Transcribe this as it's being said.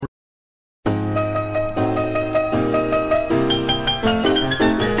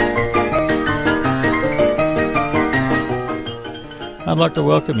I'd like to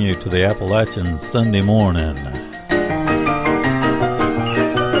welcome you to the Appalachian Sunday morning.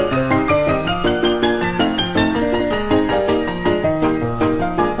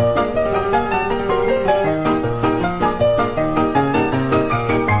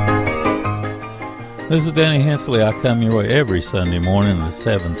 This is Danny Hensley. I come your way every Sunday morning at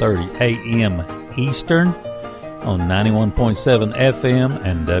 7:30 a.m. Eastern on 91.7 FM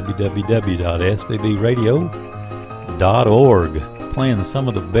and www.sbbradio.org, playing some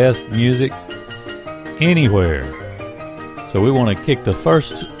of the best music anywhere. So we want to kick the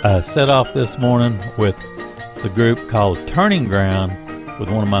first set off this morning with the group called Turning Ground with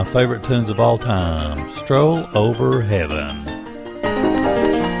one of my favorite tunes of all time, Stroll Over Heaven.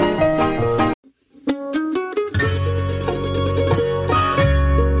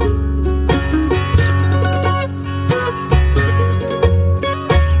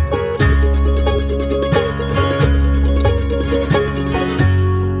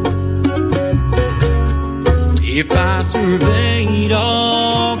 If I surveyed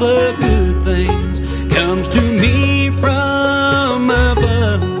all the good things comes to me from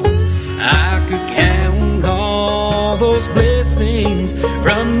above, I could count all those blessings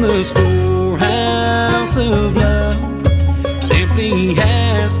from the storehouse of love. Simply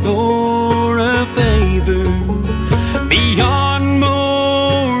ask for a favor beyond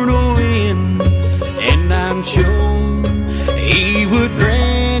mortal end, and I'm sure He would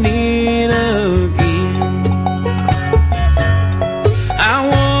grant it again.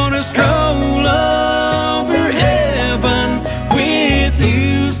 Stroll over heaven with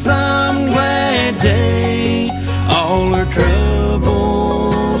you some glad day. All our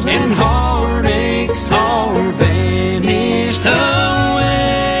troubles and heartaches are vanished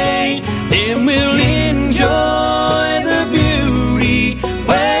away. Then we'll enjoy the beauty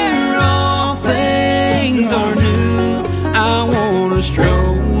where all things are new. I want to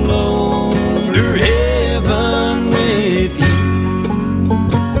stroll over heaven with you.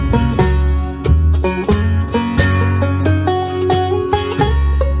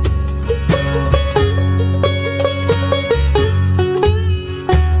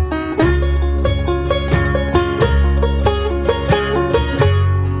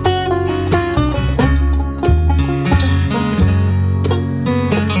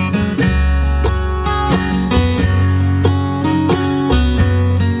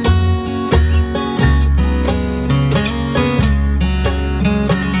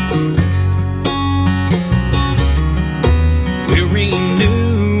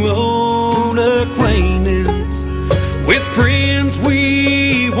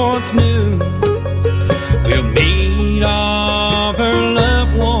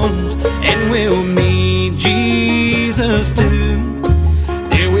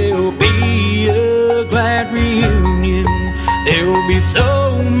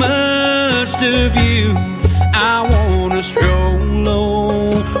 So much to view. I want to stroll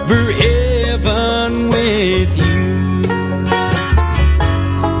over heaven with you.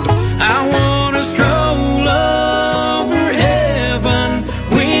 I want to stroll over heaven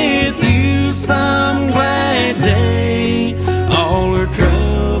with you some glad day. All our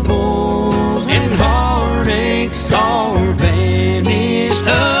troubles and heartaches are vanished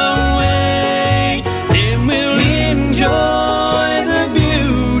away. Then we'll enjoy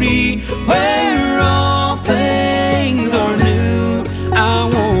where all things are new. I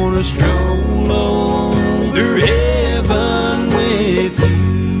want to stroll over heaven with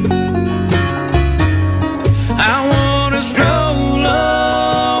you. I want to stroll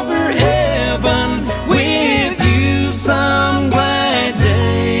over heaven with you some glad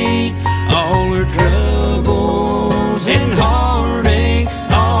day. All our troubles and heartaches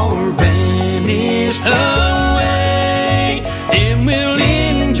are vanished away. Then we'll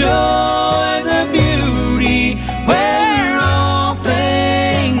enjoy where all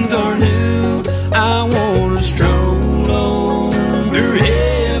things are new. I want to stroll over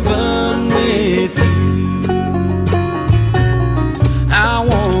heaven with you. I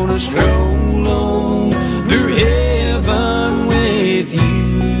want to stroll over heaven with you.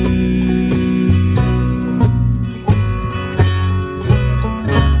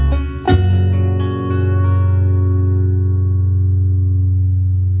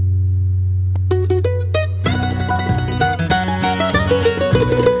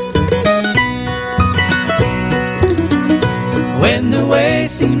 When the way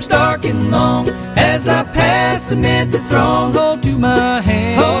seems dark and long, as I pass amid the throng, hold to my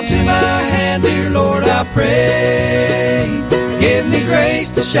hand, dear Lord, I pray. Give me grace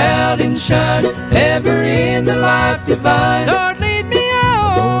to shout and shine, ever in the life divine. Lord, lead me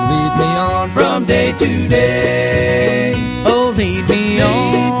on from day to day. Oh, lead me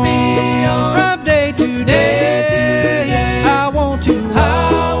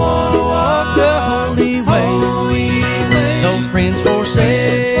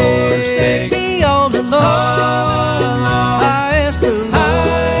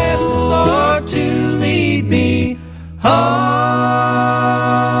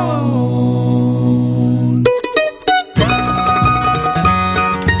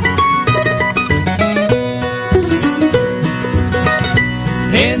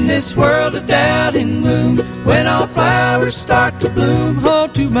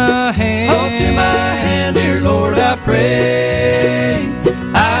to my hand, dear Lord, I pray.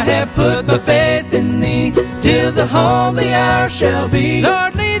 I have put my faith in thee, till the home the hour shall be.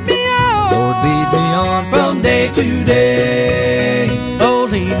 Lord, lead me on, Lord, lead me on from day to day. Oh,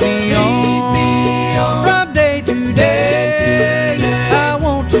 lead me on from day to day. I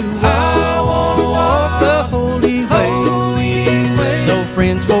want to walk the holy way. No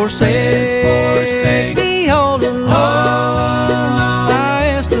friends forsake me all alone. I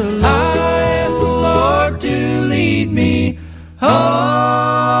ask the Lord to lead me home.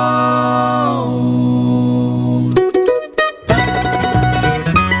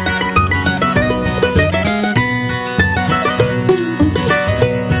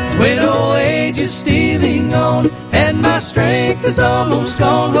 When old age is stealing on and my strength is almost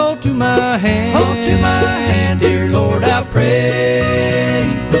gone, hold to my hand, dear Lord, I pray.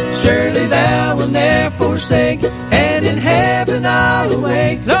 Surely thou wilt never forsake, and in heaven I'll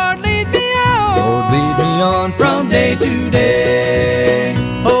awake. Lord, lead me on from day to day.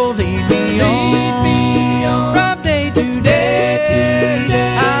 Oh, lead me on from day to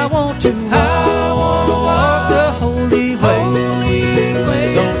day. I want to walk the holy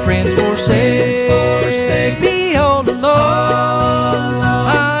way. Though friends forsake me all alone, I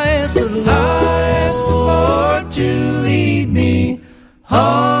ask the Lord to lead me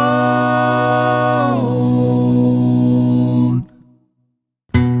home.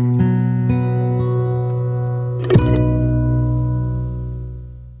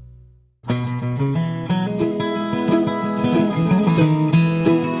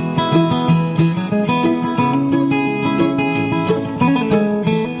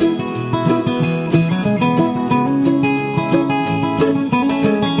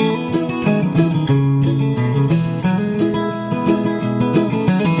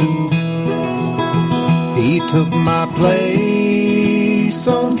 He took my place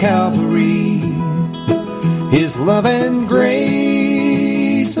on Calvary. His love and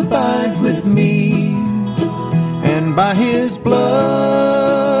grace abide with me, and by His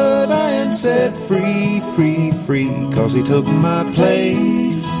blood I am set free, free, free, 'cause He took my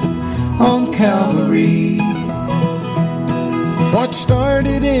place on Calvary. What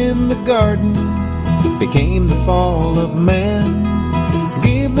started in the garden became the fall of man.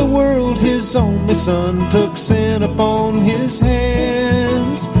 Gave the world His only Son, took sin upon His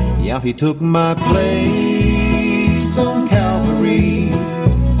hands. Yeah, He took my place on Calvary.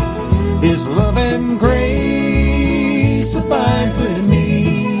 His love and grace abide with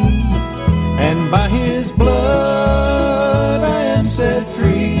me, and by His blood I am set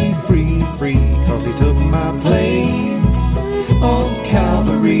free, free, free, 'cause He took my place on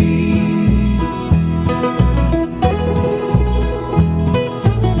Calvary.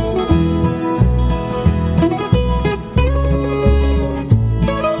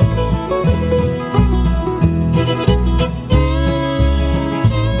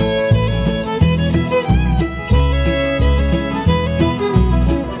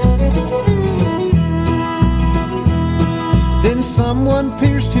 Then someone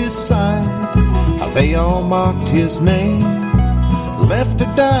pierced His side, how they all mocked His name. Left to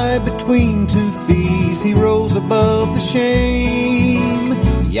die between two thieves, He rose above the shame.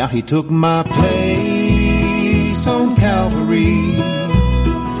 Yeah, He took my place on Calvary.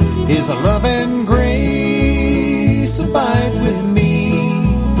 His love and grace abide with me,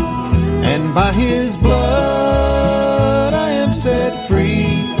 and by His blood I am set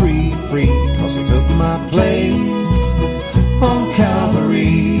free, free, free, 'cause He took my place on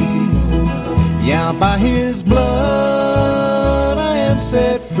Calvary. Yeah, by His blood I am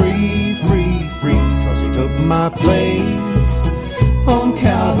set free, free, free, 'cause He took my place on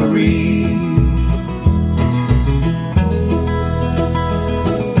Calvary.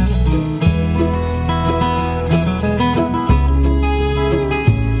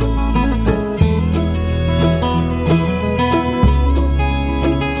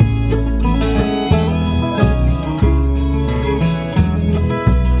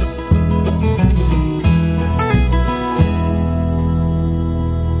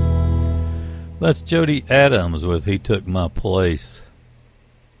 That's Jody Adams with He Took My Place.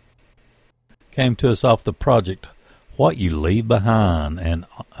 Came to us off the project What You Leave Behind, and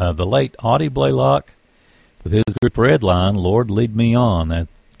the late Audie Blaylock with his group Redline, Lord Lead Me On. That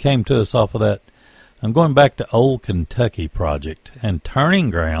came to us off of that. I'm going back to Old Kentucky project, and Turning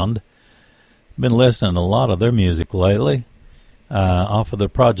Ground. Been listening to a lot of their music lately. Off of the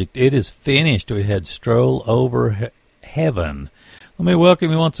project It Is Finished, we had Stroll Over Heaven. Let me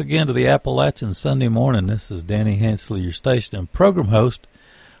welcome you once again to the Appalachian Sunday Morning. This is Danny Hensley, your station and program host.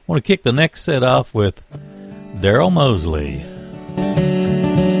 I want to kick the next set off with Daryl Mosley.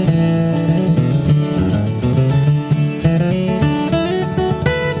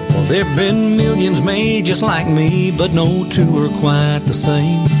 There've been millions made just like me, but no two are quite the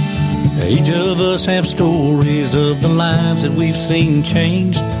same. Each of us have stories of the lives that we've seen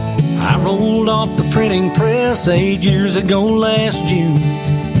changed. I rolled off the printing press 8 years ago last June,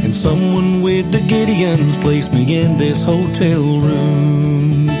 and someone with the Gideons placed me in this hotel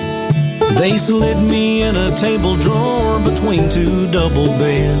room. They slid me in a table drawer between two double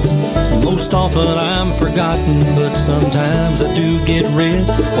beds. Most often I'm forgotten, but sometimes I do get read.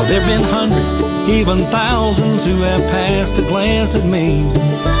 Well, there've been hundreds, even thousands who have passed a glance at me,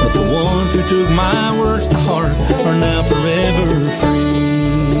 but the ones who took my words to heart are now forever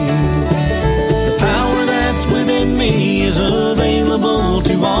free. The power that's within me is available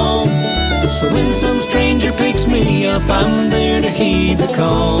to all, so when some stranger picks me up, I'm there to heed the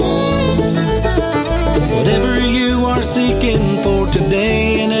call. Whatever you are seeking for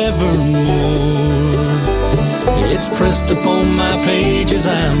today and evermore, it's pressed upon my pages.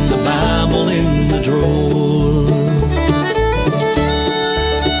 I'm the Bible in the drawer.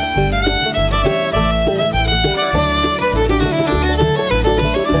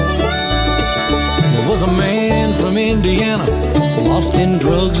 There was a man from Indiana, lost in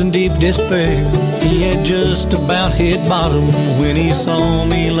drugs and deep despair. He had just about hit bottom when he saw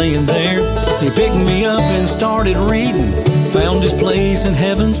me laying there. He picked me up and started reading, found his place in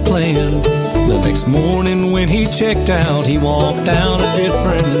heaven's plan. The next morning when he checked out, he walked out a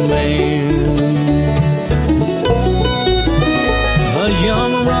different man. A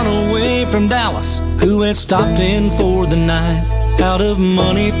young runaway from Dallas who had stopped in for the night, out of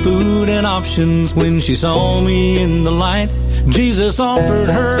money, food, and options. When she saw me in the light, Jesus offered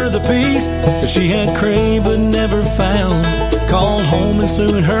her the peace that she had craved but never found. Called home and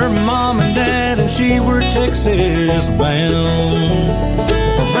soon her mom and dad and she were Texas bound.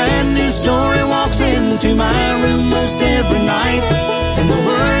 A brand new story walks into my room most every night, and the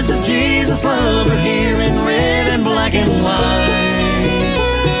words of Jesus' love are here in red and black and white.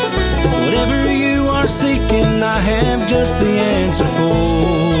 Whatever you are seeking, I have just the answer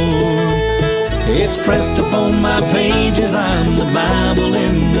for. It's pressed upon my pages. I'm the Bible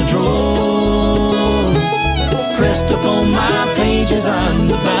in the drawer. Pressed upon my pages. I'm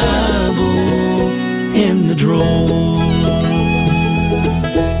the Bible in the drawer.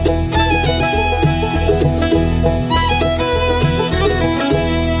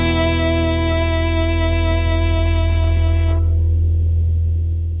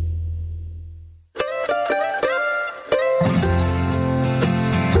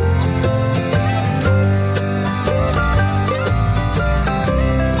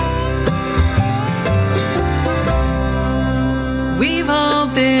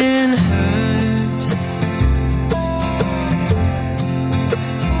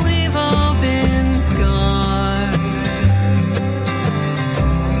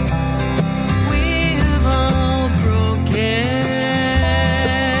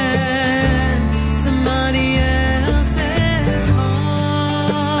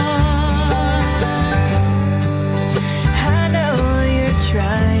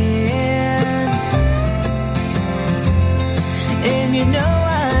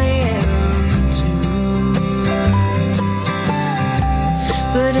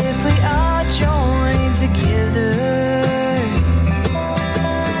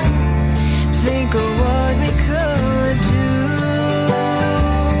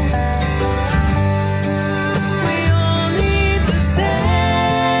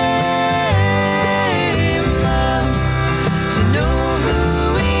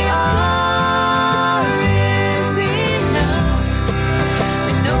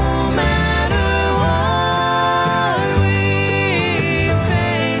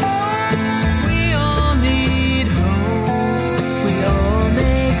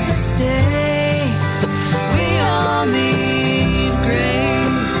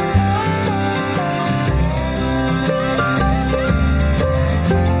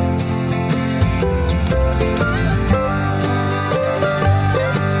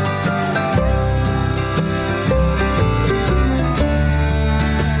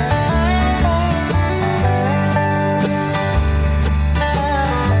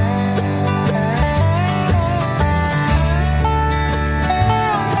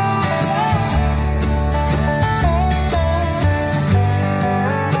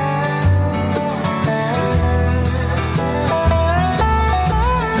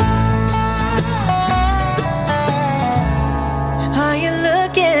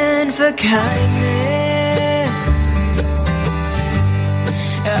 for kindness?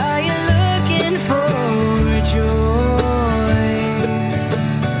 Are you looking for joy?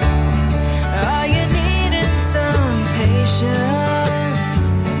 Are you needing some patience?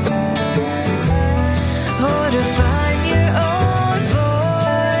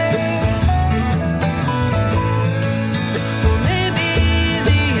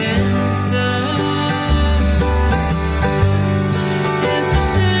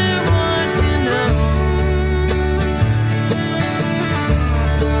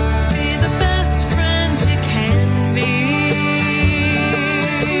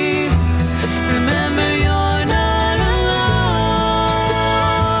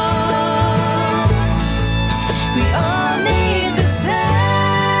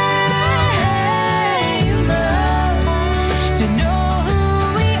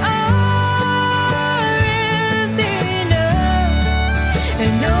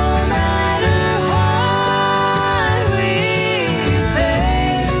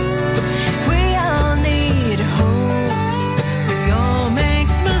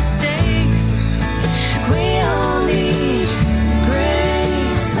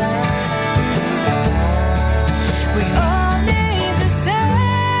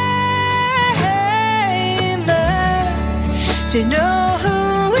 To know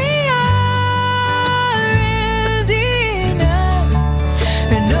who we are is enough.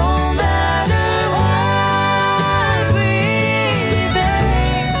 And no matter what we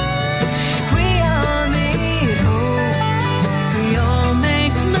face, we all need hope. We all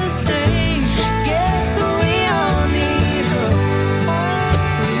make mistakes. Yes, we all need hope.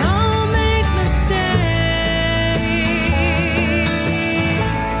 We all make mistakes.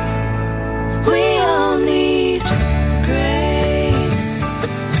 We all need grace.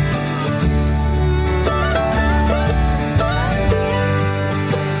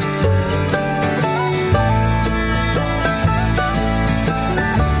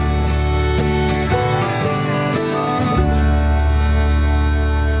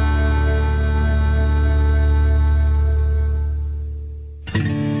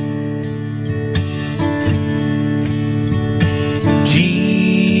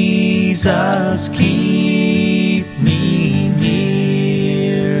 Jesus, keep me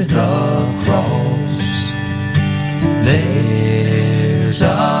near the cross. There's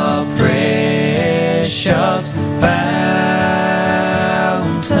a precious fountain,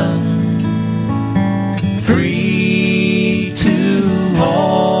 free to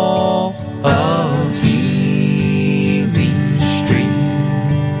all, a healing stream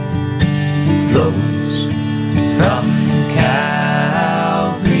flows from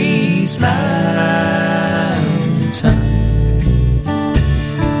Calvary's mountain.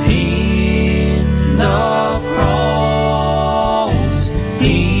 In the cross,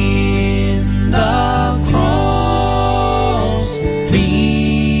 be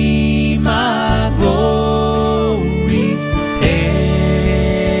my glory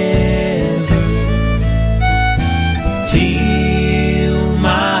ever, till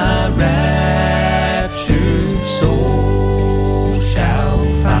my raptured soul shall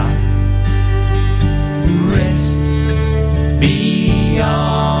find rest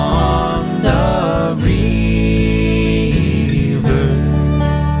beyond the river.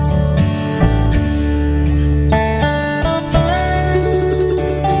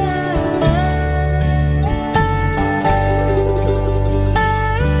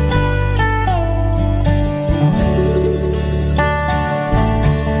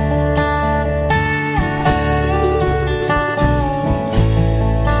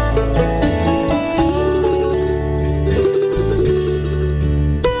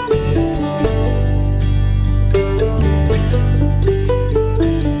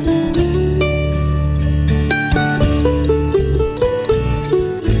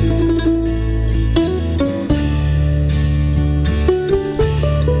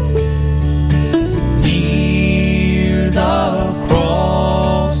 Near the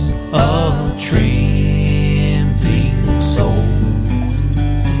cross, a trembling soul,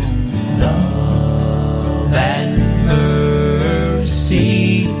 love and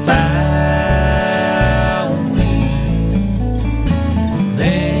mercy found me.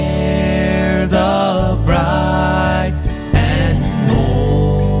 There the bright and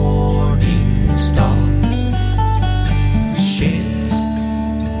morning star sheds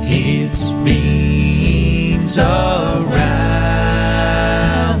its beams around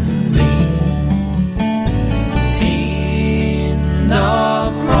me. In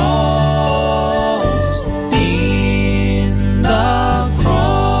the cross,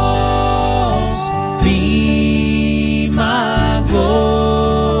 be my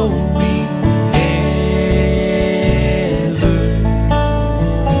glory ever,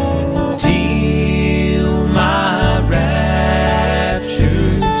 till my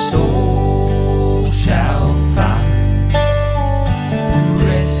raptured soul shall find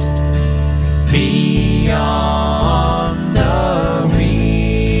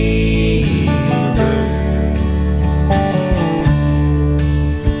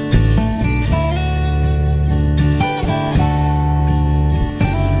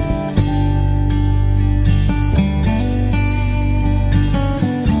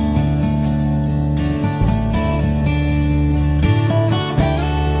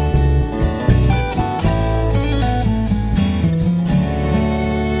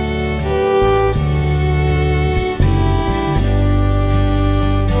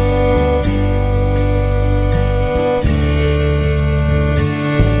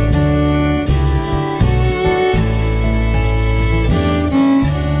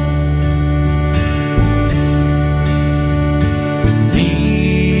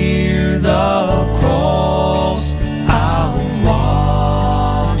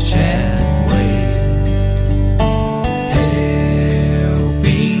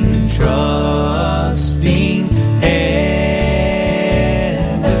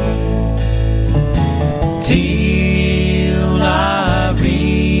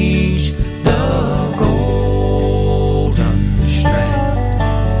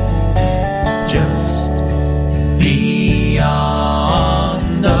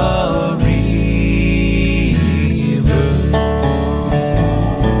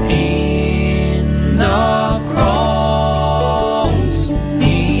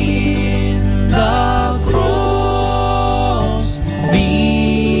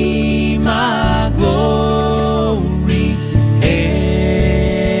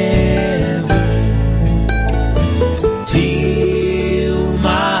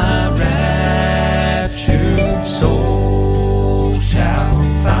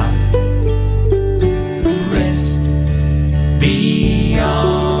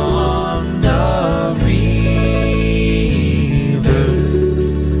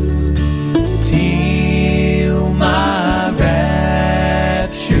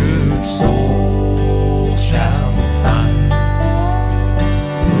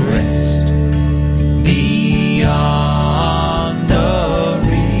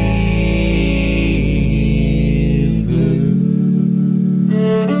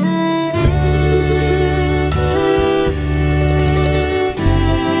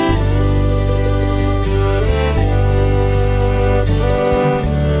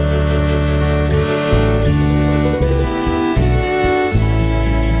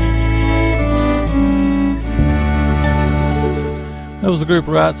group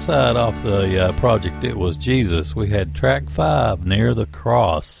right side off the project, it was Jesus. We had track 5, Near the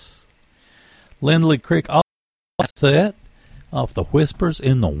Cross. Lindley Creek set off the Whispers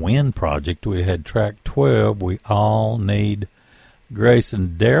in the Wind project. We had track 12, We All Need Grace.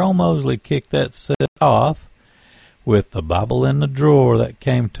 And Daryl Mosley kicked that set off with The Bible in the Drawer. That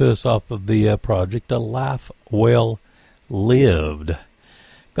came to us off of the project, A Life Well Lived.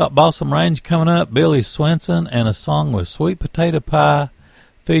 Got Balsam Range coming up, Billy Swenson, and a song with Sweet Potato Pie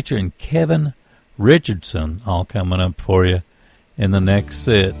featuring Kevin Richardson, all coming up for you in the next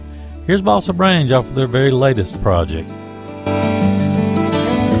set. Here's Balsam Range off of their very latest project.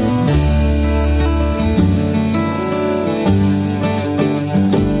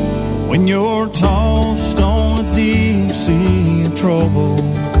 When you're tossed on a deep sea of trouble,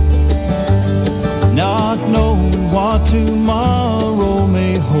 not knowing what tomorrow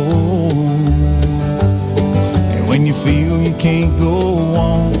may hold, and when you feel you can't go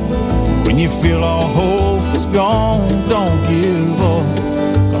on, when you feel all hope is gone, don't give up,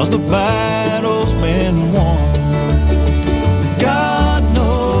 'cause the battle's been won. God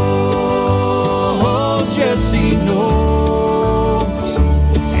knows, yes He knows,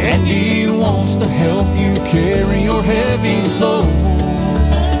 and He wants to help you carry your heavy load.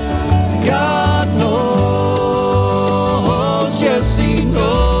 God knows, yes He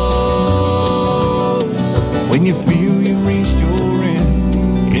knows, when you feel you reached your end,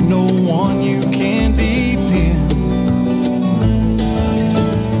 and no one you can depend.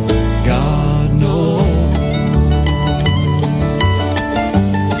 God knows.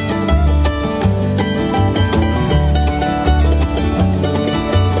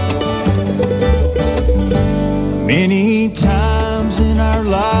 Many times in our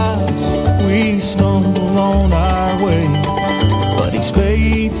lives we stumble on our way, but He's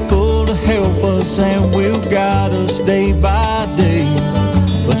faithful to help us and will guide us day by day.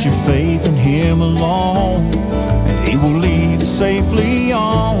 Put your faith in Him alone, and He will lead us safely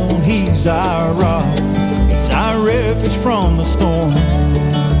on. He's our rock, He's our refuge from the storm.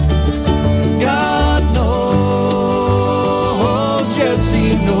 God knows, yes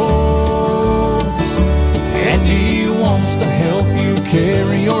He knows, and He wants to help you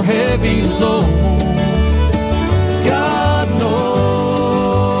carry your heavy load. God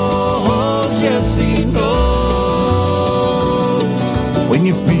knows, yes He knows, when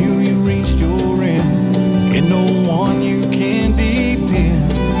you feel you reached your end, and no one you can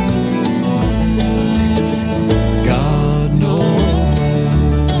depend. God knows.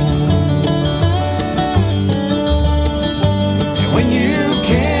 And when you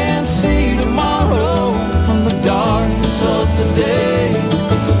can't see tomorrow from the darkness of today,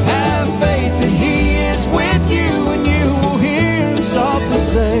 have faith that He is with you, and you will hear Him softly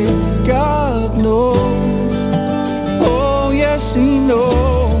say, God knows, oh yes He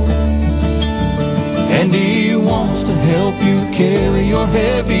knows, and He wants to help you carry your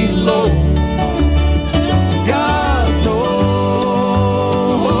heavy load. God knows,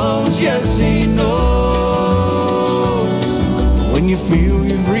 yes He knows, when you feel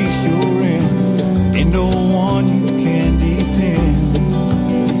you've reached your end, ain't no one you can depend.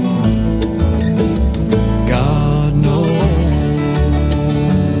 God knows.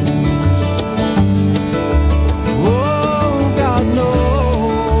 Oh, God knows.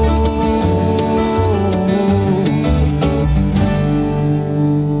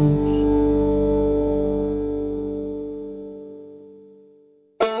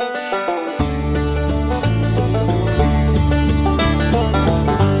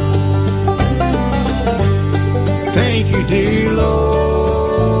 Thank you, dear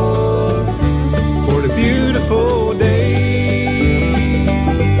Lord, for the beautiful day,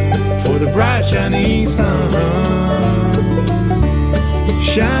 for the bright shining sun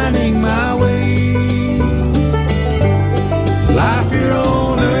shining my way. Life here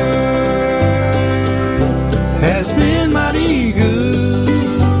on earth has been mighty good,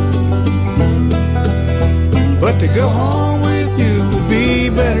 but to go home with you would be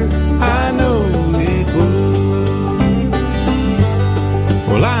better, I know it would.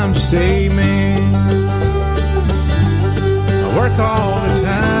 Well, I'm just a man, I work all the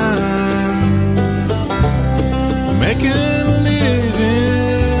time, making a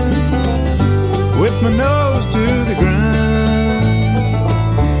living with my nose to the ground.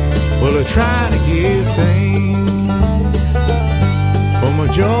 Well, I try to give thanks for my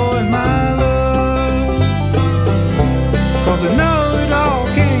joy and my love, 'cause I know it all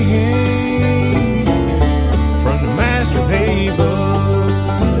came from the master above.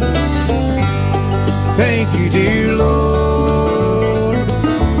 Thank you, dear Lord,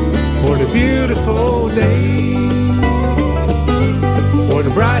 for the beautiful day, for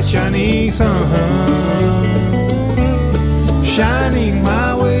the bright shining sun shining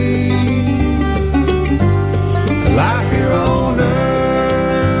my way. Life here on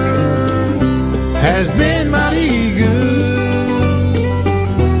earth has been mighty good,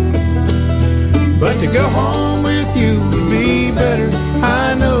 but to go home with you would be better,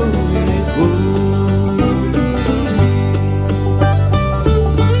 I know it would.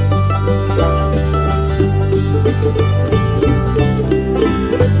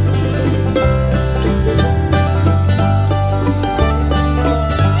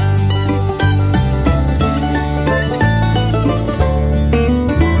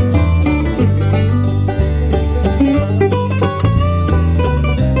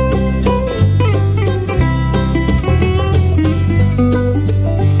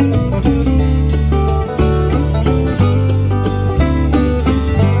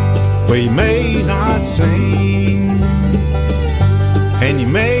 We may not sing, and you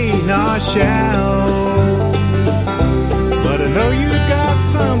may not shout, but I know you've got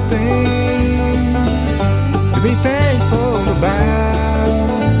something to be thankful about.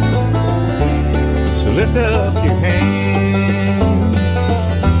 So lift up your hands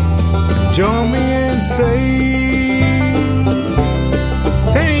and join me and say,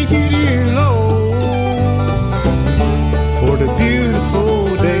 thank you, dear Lord, for the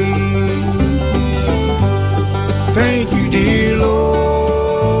beautiful day. Thank you, dear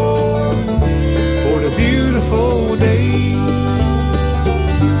Lord, for the beautiful day,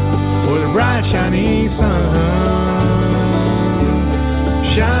 for the bright shining sun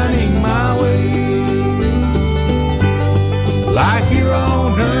shining my way. Life here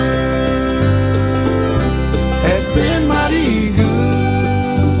on earth has been mighty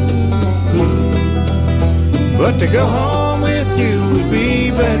good, but to go home with you would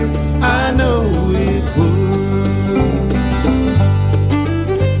be better, I know it would.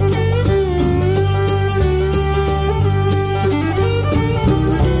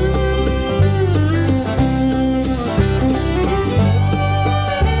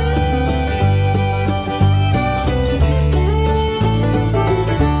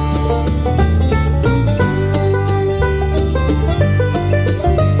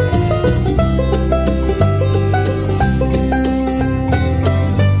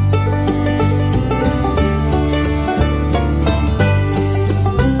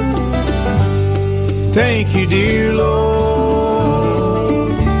 Thank you, dear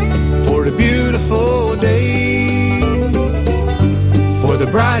Lord, for the beautiful day, for the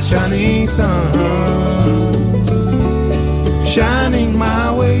bright shining sun shining my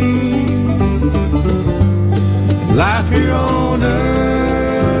way. Life here on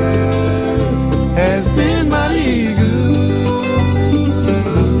earth has been mighty good,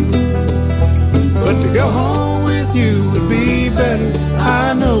 but to go home with you would be better,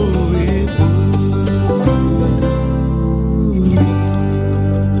 I know it would.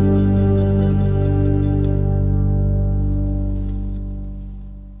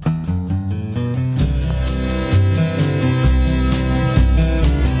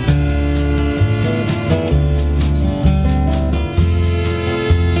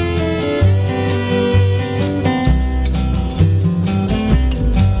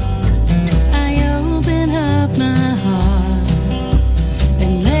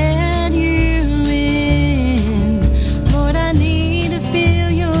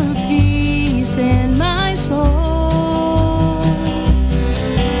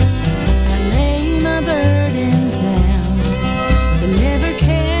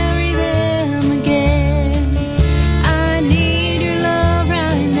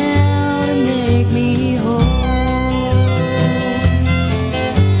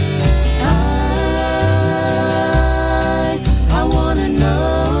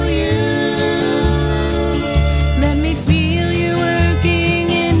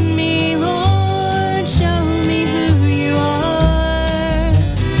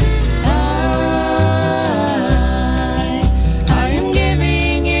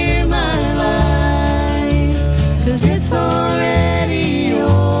 Giving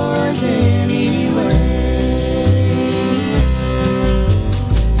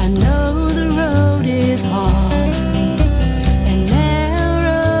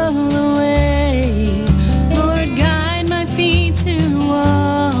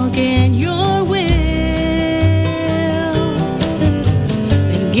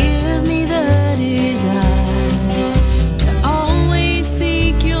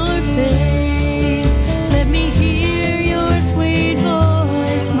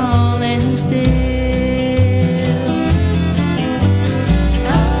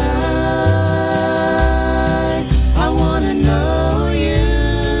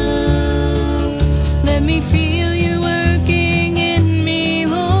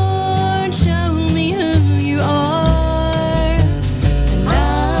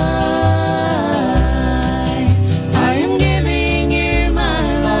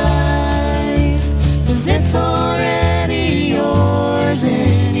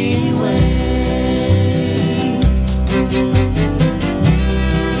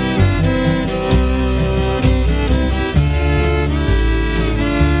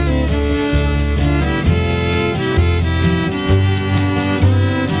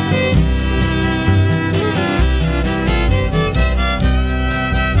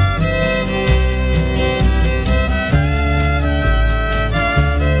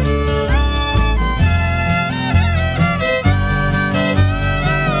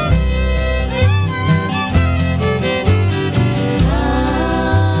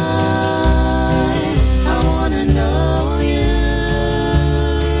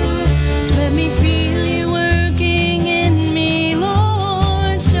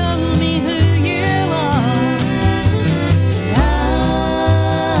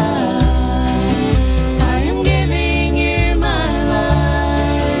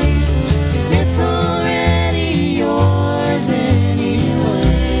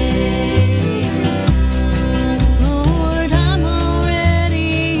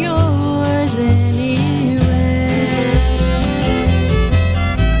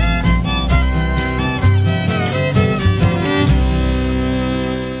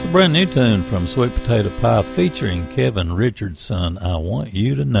brand new tune from Sweet Potato Pie featuring Kevin Richardson, I Want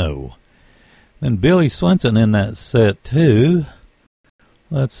You to Know. Then Billy Swenson in that set too.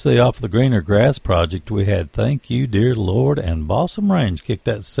 Let's see, off the Greener Grass Project we had Thank You Dear Lord, and Balsam Range kicked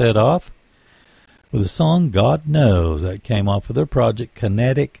that set off with the song God Knows. That came off of their project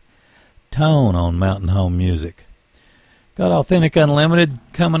Kinetic Tone on Mountain Home Music. Got Authentic Unlimited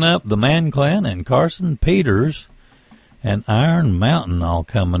coming up, the Man Clan and Carson Peters and Iron Mountain all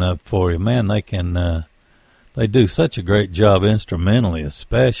coming up for you. Man, they do such a great job instrumentally,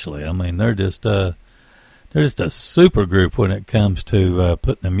 especially. I mean, they're just a super group when it comes to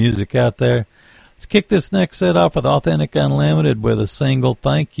putting the music out there. Let's kick this next set off with Authentic Unlimited with a single,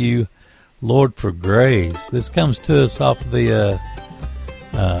 Thank You, Lord, for Grace. This comes to us off of the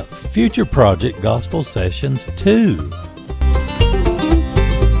Future Project Gospel Sessions 2.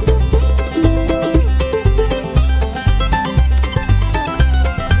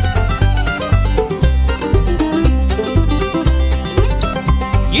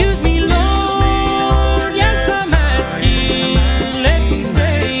 Use me, Lord, yes, I'm asking. Let me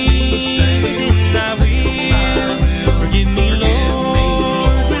stay within thy will. Forgive me,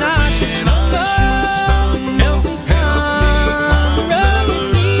 Lord, when I should stumble. Help me come, rub me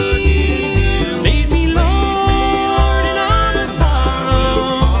free. Lead me, Lord, and I will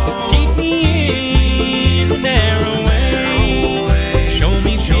follow. Keep me in the narrow way. Show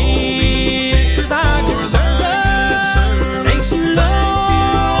me fit for thy good service. Thanks you,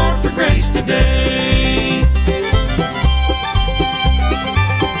 Lord, for grace today.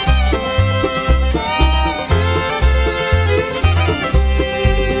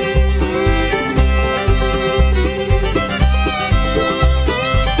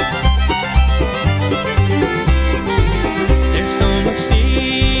 There's so much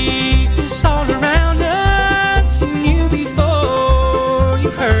sickness all around us, and you before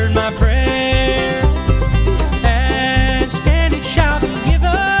you've heard my prayer. Ask and it shall be given.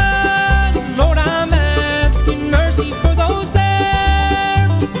 Lord, I'm asking mercy for those there.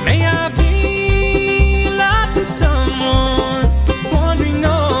 May I be a light to someone wandering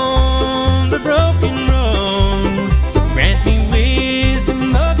on the broken road. Grant me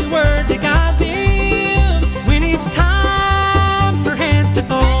wisdom of your word to guide them when it's time for hands to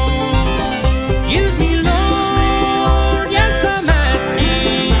fold. Use me, Lord, yes, I'm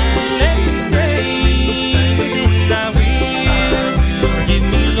asking. Let me stay within thy will. Forgive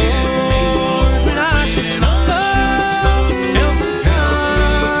me, Lord, when I should stumble. Help me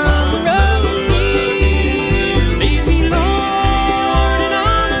come, rub me free. Lead me, Lord, and I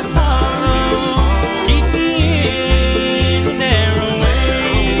will follow. Keep me in the narrow way.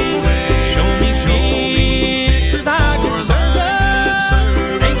 Show me fit for thy good service.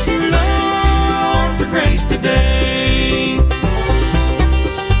 Thanks you, Lord, for grace today.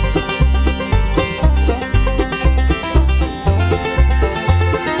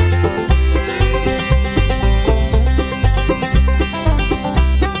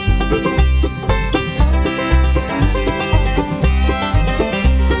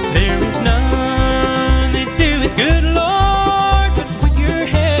 There is none that doeth good, Lord, but with your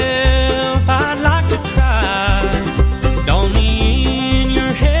help I'd like to try. Don me in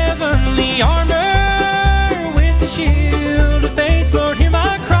your heavenly armor with the shield of faith, Lord, hear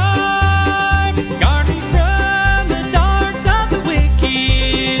my cry. Guard me from the darts of the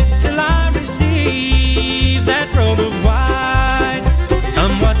wicked till I receive that robe of white.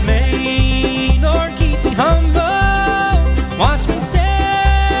 Come what may, Lord, keep me humble. Watch me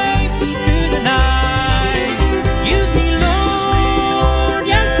safely through the night. Use me, Lord,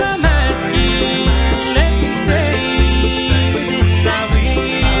 yes, I'm asking. Let me stay within thy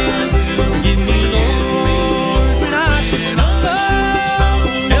will. Forgive me, Lord, when I should stumble.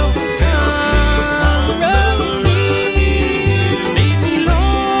 Help me come, rub me free. Lead me,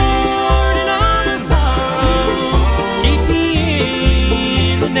 Lord, and I will follow. Keep me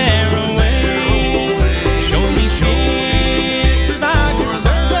in the narrow way. Show me fit for thy good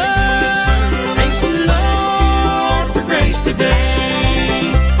service. Thanks you, Lord, for grace today.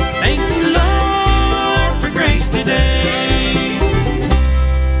 Thank you, Lord, for grace today.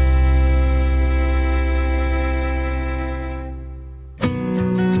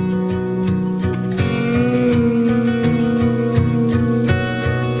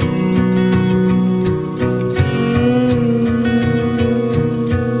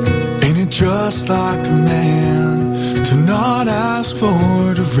 Ain't it just like a man to not ask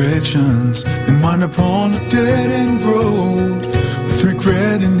for directions and wind up on a dead-end road with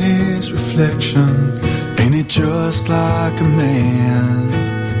regret in his reflection? Ain't it just like a man,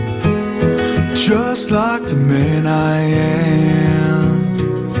 just like the man I am?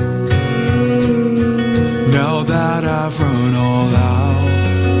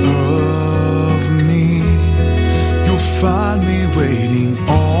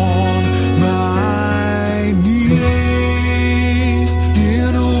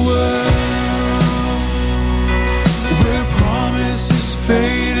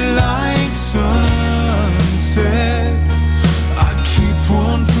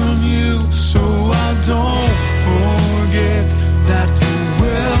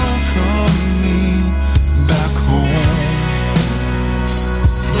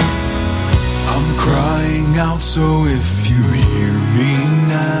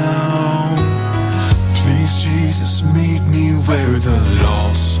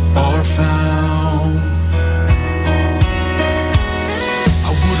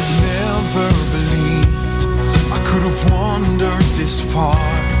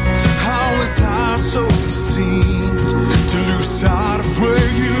 seemed to lose sight of where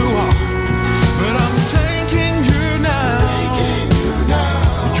you are. But I'm thanking you now.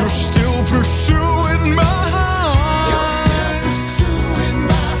 You're still pursuing my heart.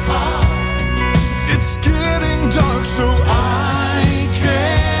 It's getting dark, so I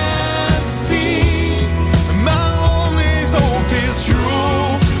can't see. My only hope is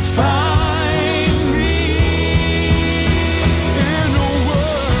you'll find me in a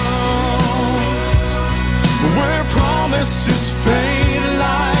world where promises fade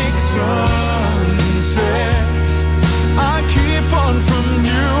like sunsets. I keep on from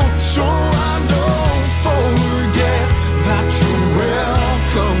you, so I don't forget that you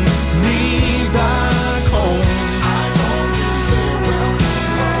welcome me back home.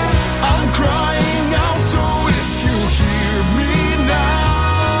 I'm crying out, so if you hear me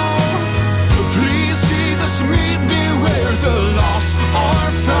now, please Jesus, meet me where the lost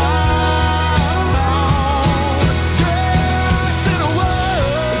are found. Yes, in a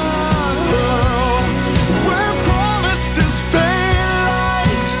world where promises fade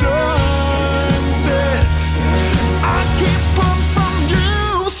like sunsets, I keep on from you,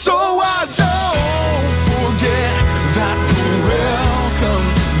 so I don't forget that you welcome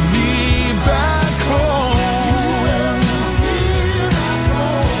me back home.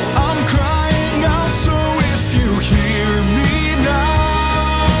 I'm crying out, so if you hear me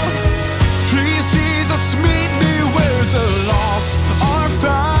now, please Jesus, meet me where the lost are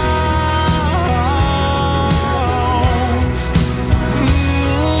found.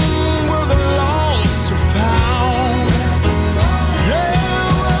 Where the lost are found. Yeah,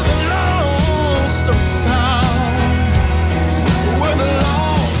 where the lost are found. Where the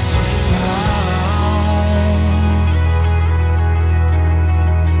lost are found.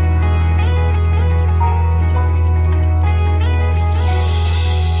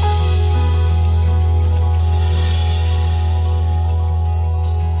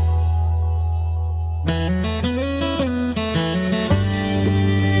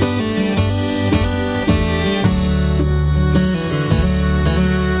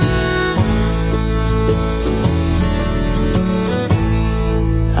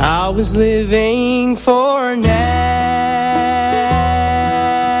 I was living for now,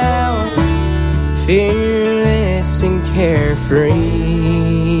 fearless and carefree,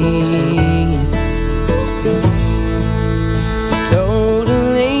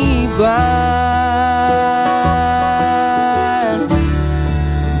 totally blind,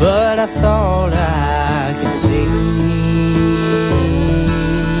 but I thought I could see.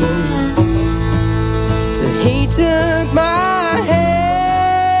 Till he took my hand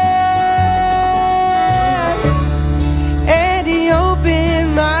and he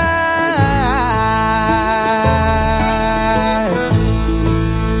opened my eyes.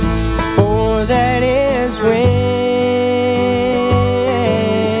 For that is when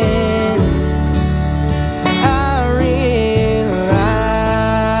I realized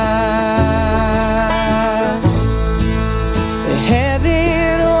that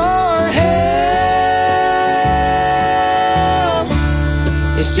heaven or hell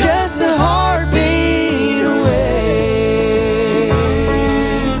is just a heartbeat away.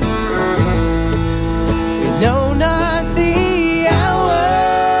 We know not the hour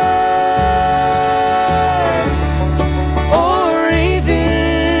or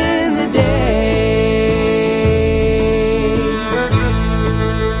even the day.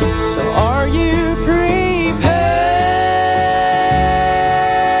 So are you prepared,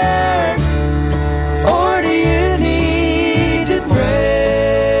 or do you need to pray?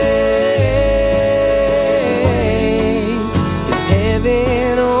 'Cause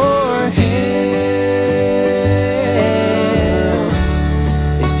heaven or hell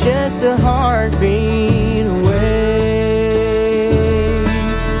is just a heartbeat away.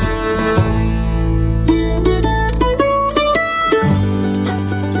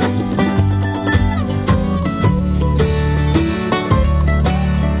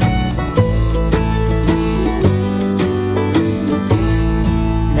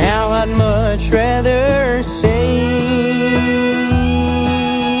 Now I'd much rather sing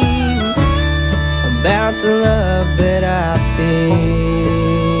about the love that I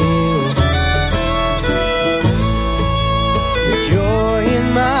feel, the joy in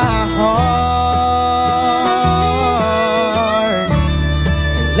my heart,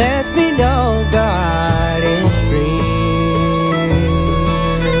 it lets me know God is real.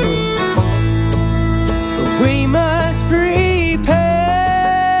 But we must prepare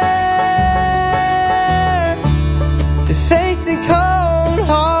to face the cold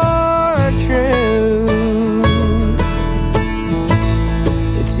hard truth.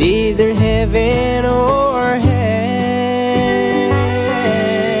 It's either heaven or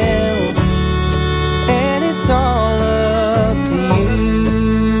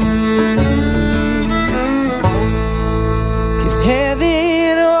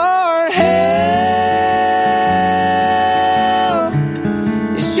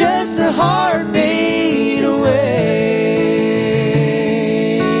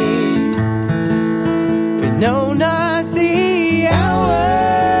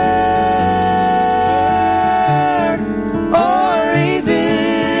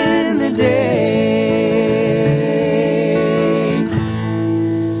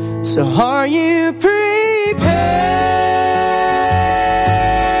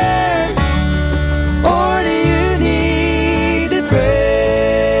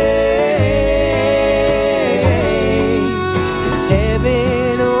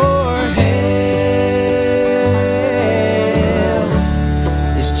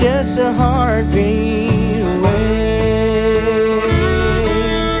just a heartbeat away.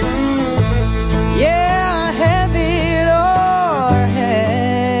 Yeah, heaven or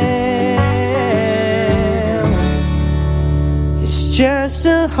hell, it's just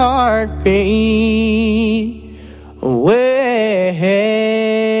a heartbeat away.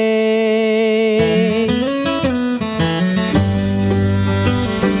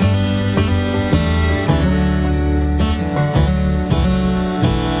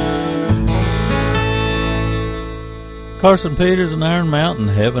 Carson Peters and Iron Mountain,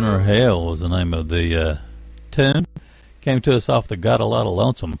 Heaven or Hell was the name of the tune. Came to us off the Got a Lot of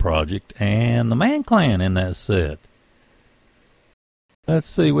Lonesome project, and the Man Clan in that set. Let's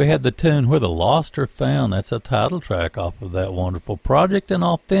see, we had the tune Where the Lost Are Found. That's a title track off of that wonderful project. And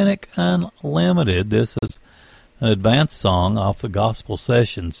Authentic Unlimited, this is an advanced song off the Gospel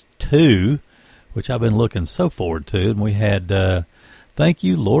Sessions 2, which I've been looking so forward to. And we had Thank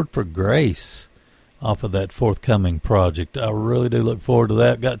You, Lord, for Grace off of that forthcoming project. I really do look forward to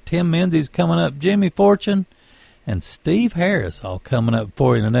that. Got Tim Menzies coming up, Jimmy Fortune, and Steve Harris all coming up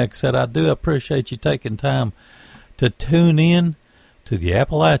for you in the next set. I do appreciate you taking time to tune in to the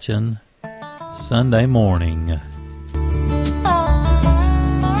Appalachian Sunday morning.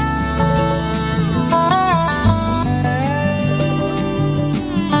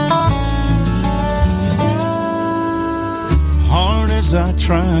 Hard as I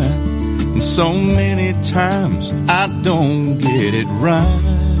try, and so many times I don't get it right.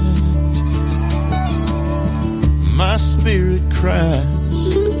 My spirit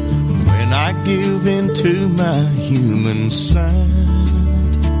cries when I give in to my human side.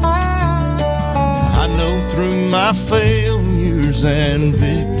 I know through my failures and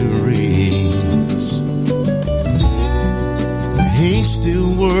victories, He's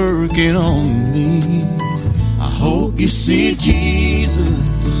still working on me. I hope you see Jesus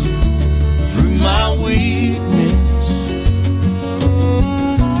through my weakness.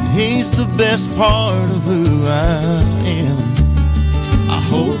 He's the best part of who I am. I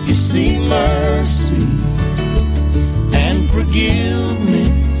hope you see mercy and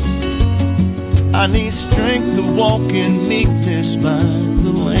forgiveness. I need strength to walk in meekness like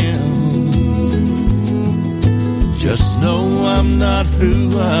the Lamb. Just know I'm not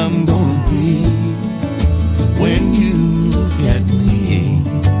who I'm gonna be when you look at me.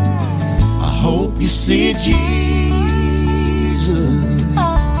 I hope you see Jesus.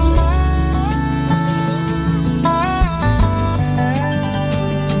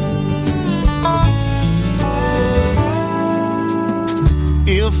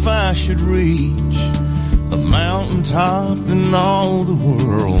 If I should reach a mountaintop and all the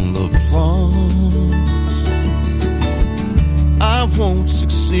world applauds, I won't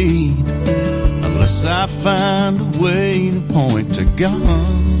succeed unless I find a way to point to God.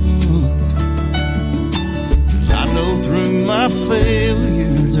 'Cause I know through my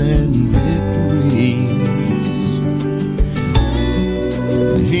failures and victories,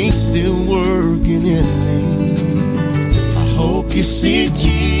 He's still working in me. I hope you see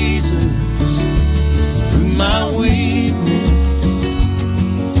Jesus through my weakness.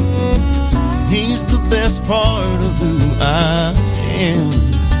 He's the best part of who I am.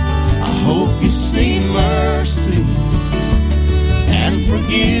 I hope you see mercy and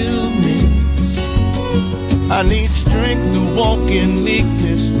forgiveness. I need strength to walk in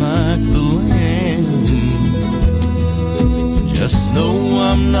meekness like the Lamb. Just know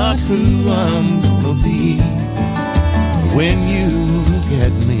I'm not who I'm gonna be when you look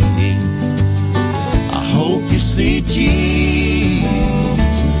at me. I hope you see Jesus.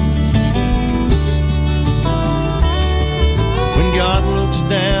 When God looks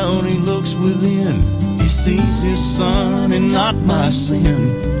down, He looks within. He sees His Son and not my sin.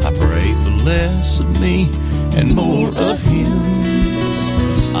 I pray for less of me and more of Him.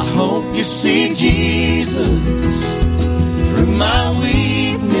 I hope you see Jesus through my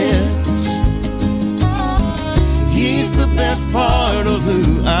weakness. He's the best part of who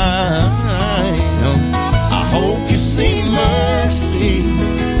I am. I hope you see mercy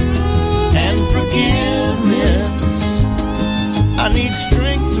and forgiveness. I need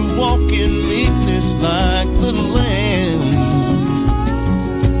strength to walk in meekness like the Lamb.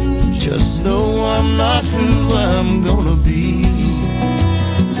 Just know I'm not who I'm gonna be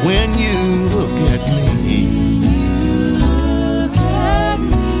when you look at me.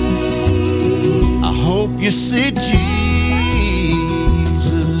 I hope you see Jesus.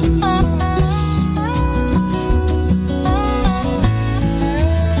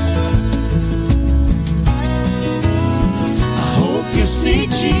 I hope you see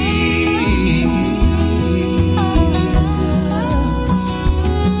Jesus.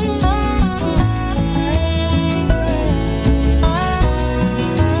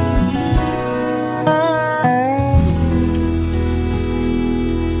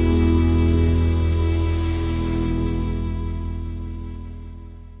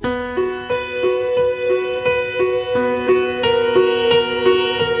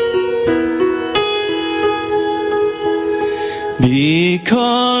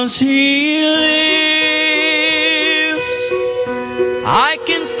 Because He lives, I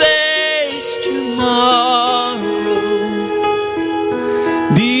can face tomorrow.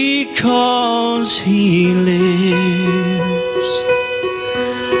 Because He lives,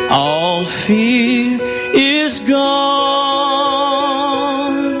 all fear is gone.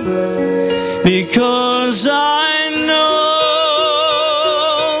 Because I know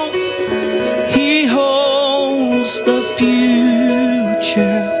He holds the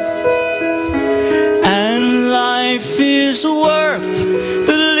future, and life is worth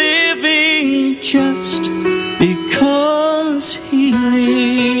the living just because He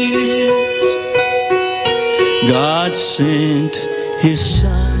lives. God sent His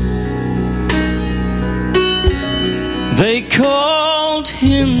Son, they called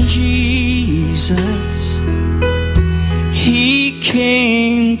Him Jesus. He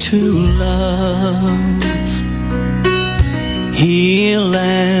came to love, heal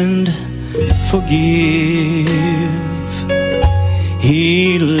and forgive.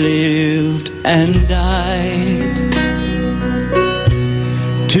 He lived and died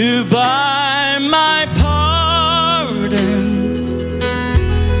to buy my pardon.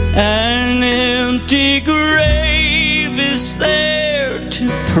 An empty grave is there to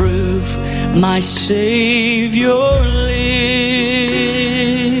prove my Savior lives.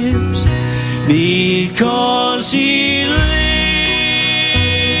 Because He lives,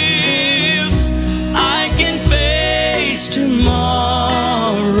 I can face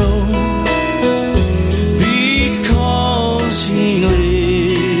tomorrow. Because He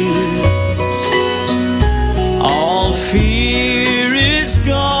lives, all fear is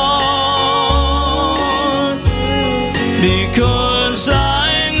gone. Because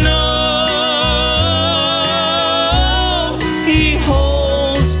I know He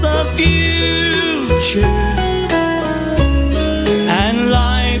holds the future, and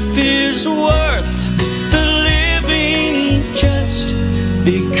life is worth the living just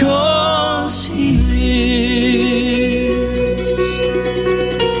because He lives.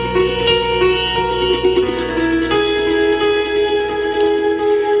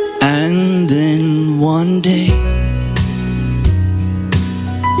 And then one day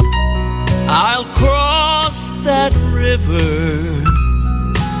I'll cross that river,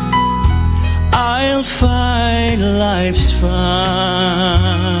 I'll fight life's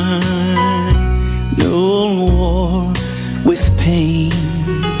fight. No war with pain.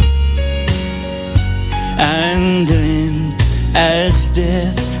 And then as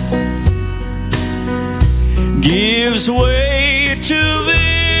death gives way to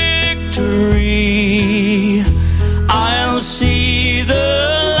victory, I'll see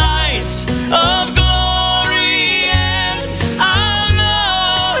the lights of glory, and I'll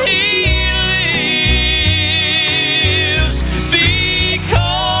know He lives.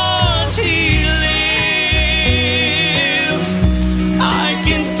 Because He lives, I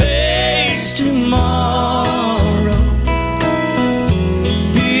can face tomorrow.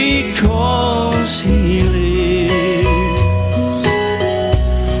 Because He lives,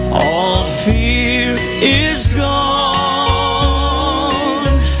 all fear is gone.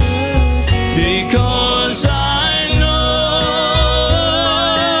 Because I know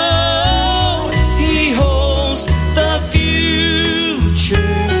He holds the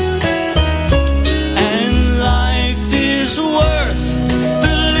future, and life is worth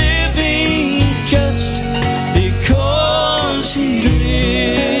the living just because He lives.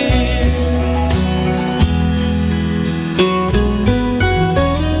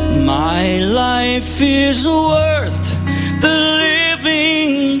 My life is worth the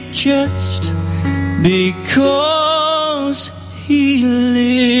living just because He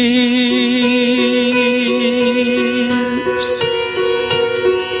lives.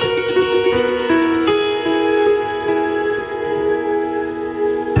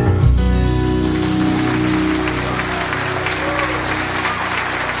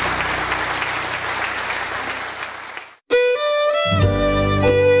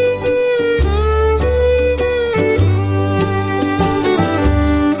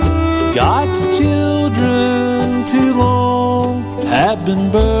 God's children too long have been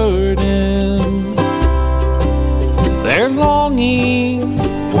burdened. They're longing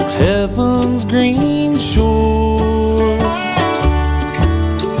for heaven's green shore,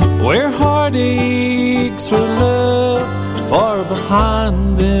 where heartaches are left far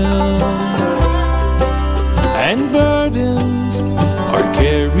behind them, and burdens are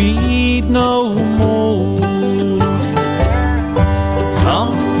carried no more.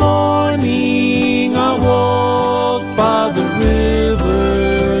 Come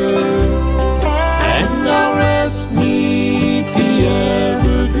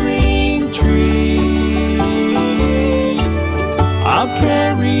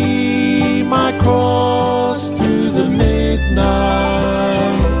carry my cross through the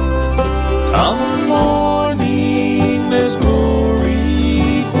midnight. Come morning, there's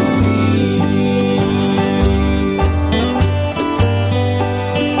glory for me.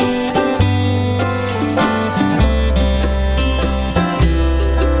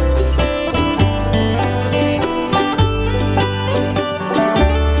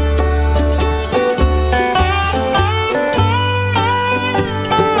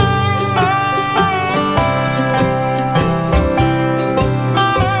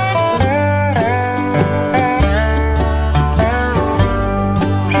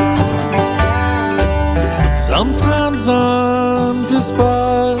 Sometimes I'm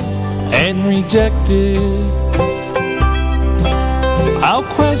despised and rejected. I'll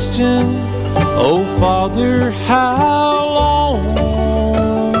question, oh Father, how long?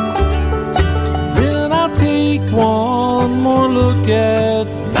 Then I'll take one more look at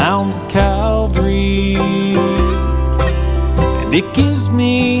Mount Calvary, and it gives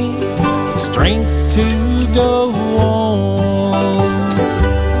me the strength to go on.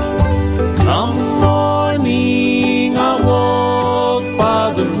 Come morning, I'll walk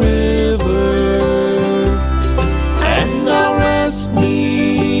by the river, and I'll rest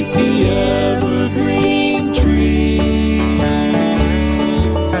neath the evergreen tree.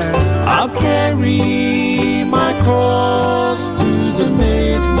 I'll carry my cross through the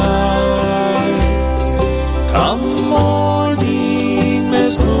midnight. Come morning,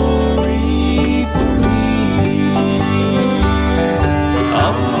 there's glory for me.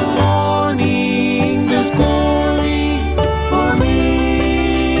 Come morning, there's glory for me.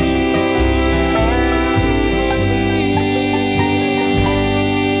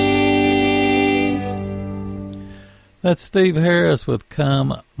 That's Steve Harris with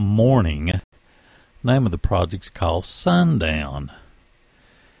Come Morning. Name of the project's called Sundown.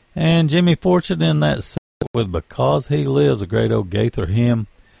 And Jimmy Fortune in that set with Because He Lives, a great old Gaither hymn,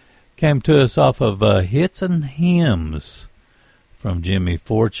 came to us off of Hits and Hymns from Jimmy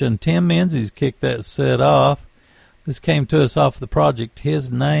Fortune. Tim Menzies kicked that set off. This came to us off the project His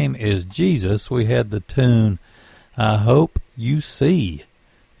Name is Jesus. We had the tune I Hope You See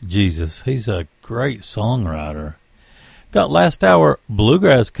Jesus. He's a great songwriter. Got last hour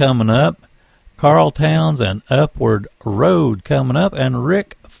bluegrass coming up. Carl Towns and Upward Road coming up, and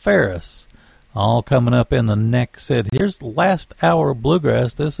Rick Ferris all coming up in the next set. Here's last hour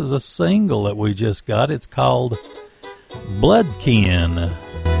bluegrass. This is a single that we just got. It's called Bloodkin.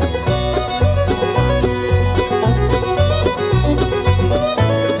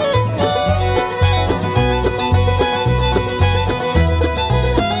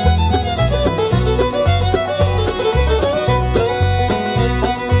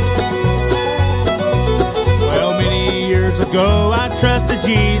 Ago I trusted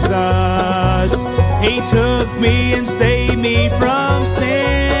Jesus. He took me and saved me from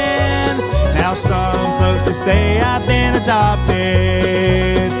sin. Now some folks they say I've been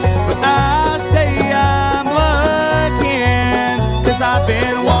adopted, but I say I'm bloodkin, 'cause I've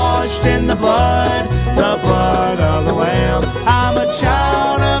been washed in the blood of the Lamb. I'm a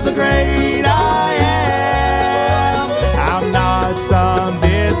child of the great I am. I'm not some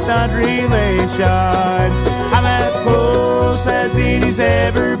distant relation. I'm as close as he's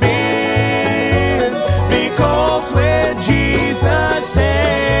ever been, because when Jesus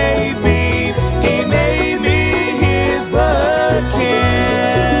saved me, he made me his bloodkin.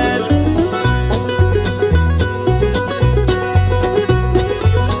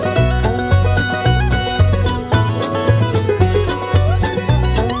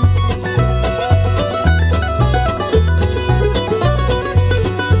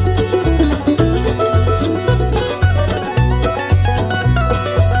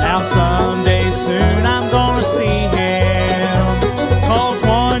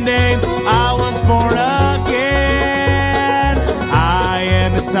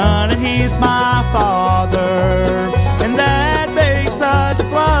 Son, and he's my father, and that makes us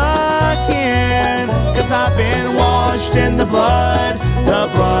bloodkin, 'cause I've been washed in the blood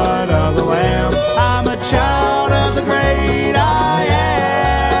of the Lamb. I'm a child of the great I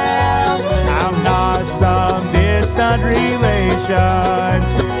am. I'm not some distant relation.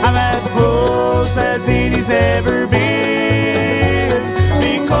 I'm as close as he's ever been,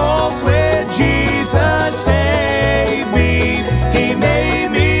 because when Jesus saved me, he made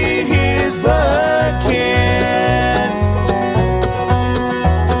me his bloodkin.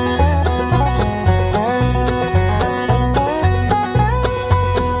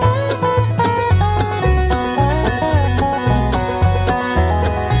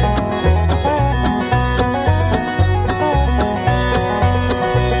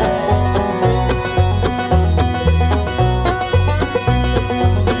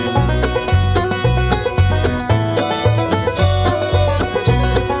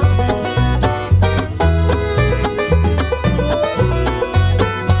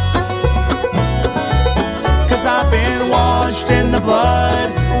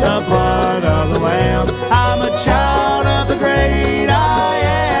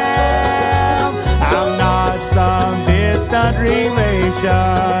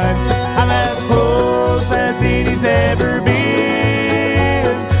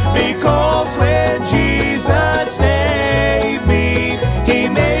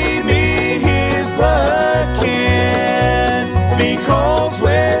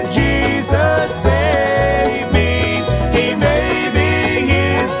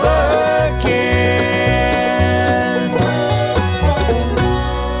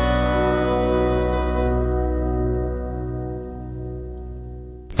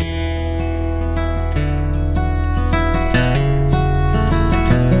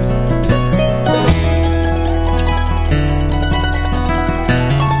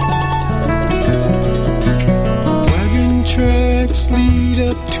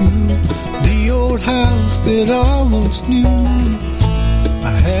 to the old house that I once knew.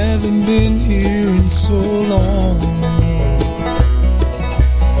 I haven't been here in so long.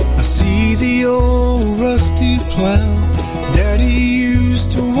 I see the old rusty plow Daddy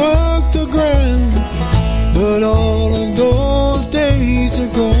used to work the ground, but all of those days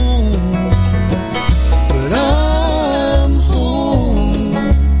are gone. But I'm home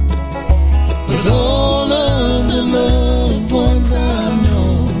with all of the loved ones I've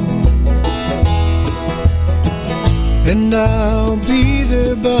known, and I'll be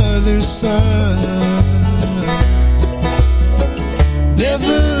there by their side.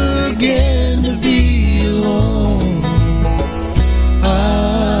 Never again to be alone.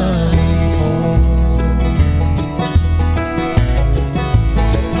 I'm home.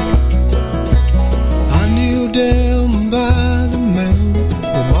 I kneel down by the mound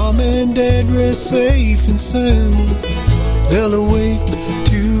where Mom and Dad rest safe and sound. They'll awake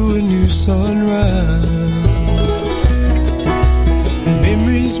to a new sunrise.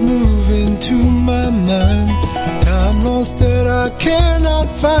 Memories move into my mind, time lost that I cannot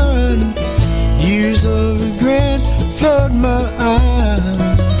find. Years of regret flood my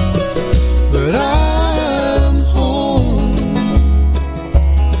eyes, but I'm home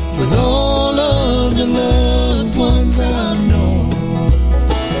with all of the loved ones I've known,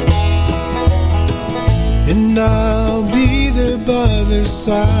 and I'll be there by their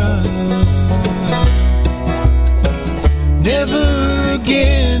side. Never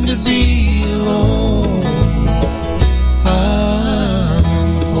again to be alone. I'm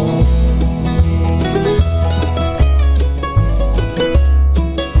home.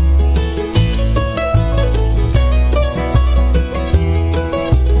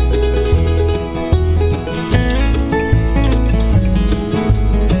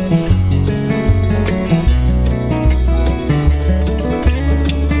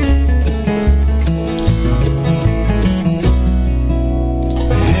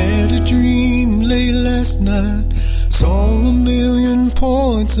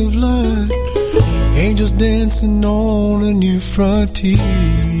 Of light, angels dancing on a new frontier.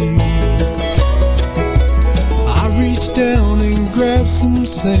 I reached down and grabbed some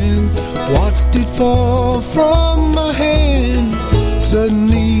sand, watched it fall from my hand.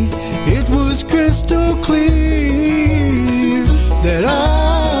 Suddenly it was crystal clear that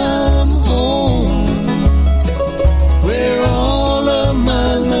I'm home, where all of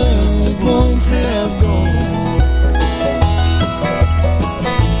my loved ones have gone.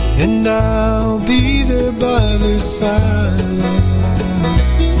 And I'll be there by their side.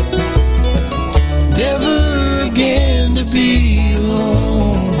 Never again to be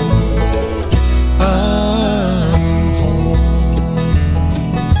alone. I'm home.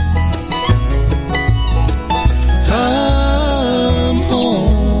 I'm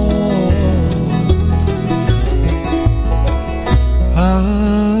home.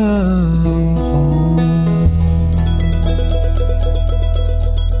 I'm home.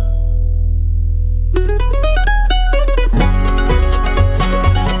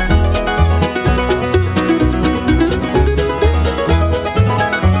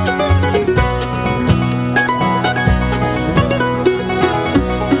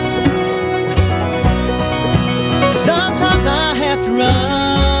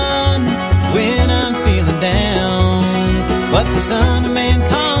 Son of Man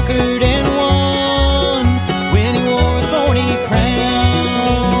conquered and won when he wore a thorny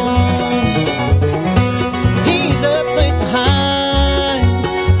crown. He's a place to hide,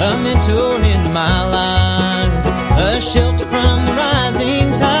 a mentor in my life, a shelter from the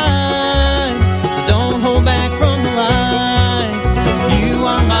rising tide. So don't hold back from the light. You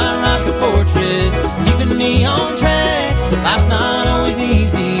are my rock and fortress, keeping me on track. Life's not always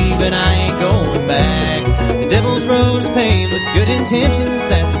easy, but I ain't going back. The devil's road is paved with good intentions,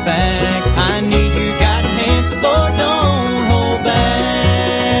 that's a fact. I need your guiding hand, so Lord, don't hold back.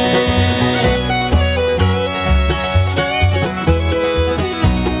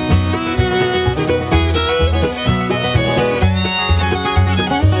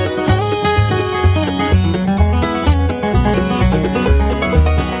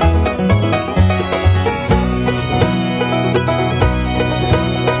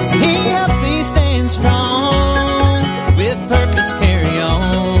 He helps me stand strong, with purpose carry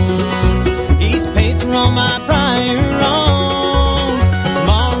on.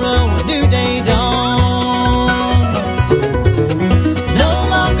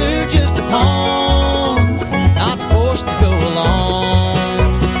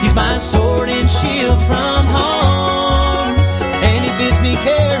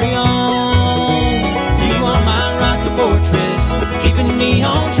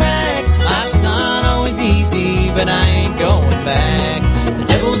 but I ain't going back. The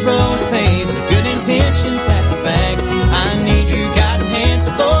devil's road's paved with good intentions, that's a fact. I need your guiding hands,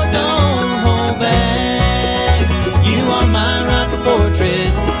 so Lord, don't hold back. You are my rock and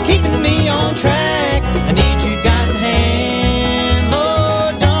fortress, keeping me on track. I need your guiding hand,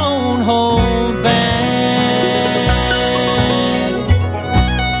 Lord, don't hold back.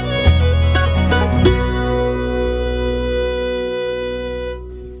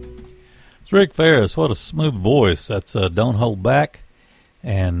 It's Rick Ferris. What a smooth voice. That's Don't Hold Back.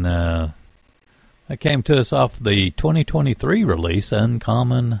 And that came to us off the 2023 release,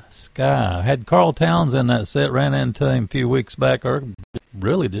 Uncommon Sky. I had Carl Towns in that set, ran into him a few weeks back, or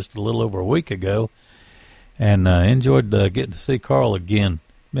really just a little over a week ago, and enjoyed getting to see Carl again.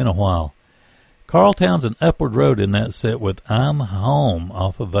 Been a while. Carl Towns and Upward Road in that set with I'm Home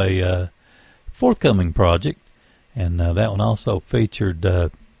off of a forthcoming project, and that one also featured, I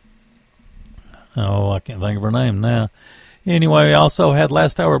can't think of her name now. Anyway, also had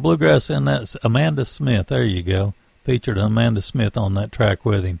Last Hour Bluegrass in that. Amanda Smith, there you go. Featured Amanda Smith on that track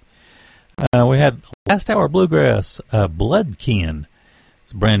with him. We had Last Hour Bluegrass, Bloodkin.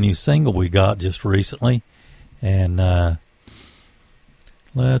 It's a brand new single we got just recently. And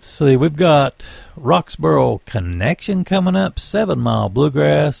let's see, we've got Roxborough Connection coming up, 7 Mile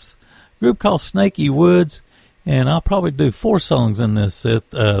Bluegrass, a group called Snaky Woods. And I'll probably do 4 songs in this set.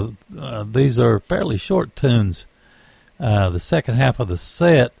 These are fairly short tunes. The second half of the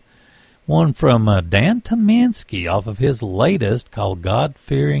set, one from Dan Tominski off of his latest called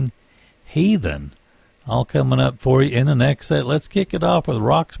God-Fearing Heathen. All coming up for you in the next set. Let's kick it off with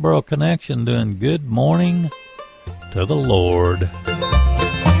Roxborough Connection doing Good Morning to the Lord.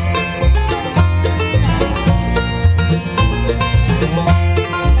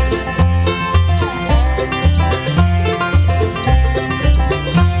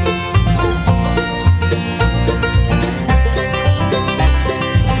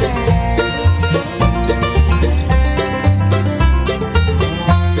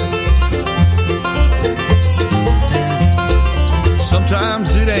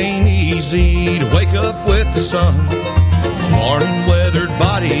 Sometimes it ain't easy to wake up with the sun. A morning weathered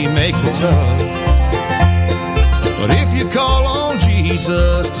body makes it tough. But if you call on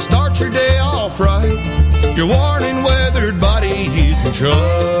Jesus to start your day off right, your warning weathered body you can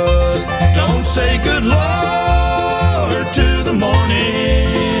trust. Don't say good Lord to the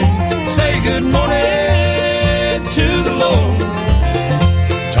morning. Say good morning to the Lord.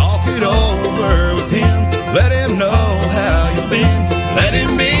 Talk it over with Him. Let Him know how you've been. Let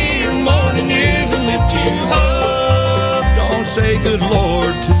Him be your morning news and lift you up. Don't say good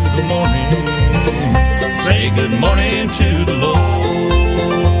Lord to the morning. Say good morning to the Lord.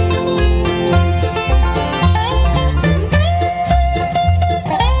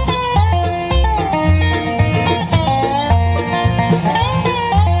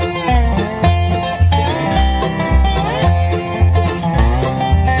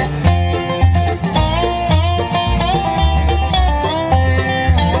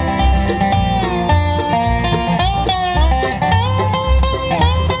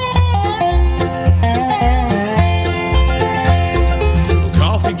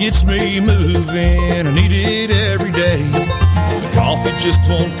 Gets me moving, I need it every day. The coffee just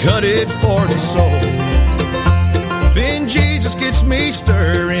won't cut it for the soul. Then Jesus gets me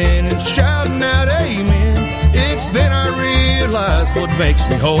stirring and shouting out amen. It's then I realize what makes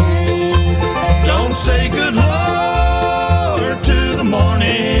me whole. Don't say good Lord to the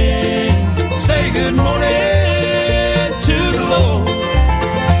morning. Say good morning to the Lord.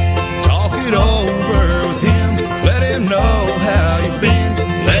 Talk it over with Him. Let Him know how you've been.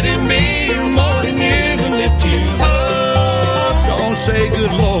 Let Him be your morning news and lift you up. Don't say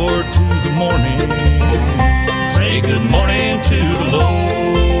good Lord to the morning. Say good morning to the Lord.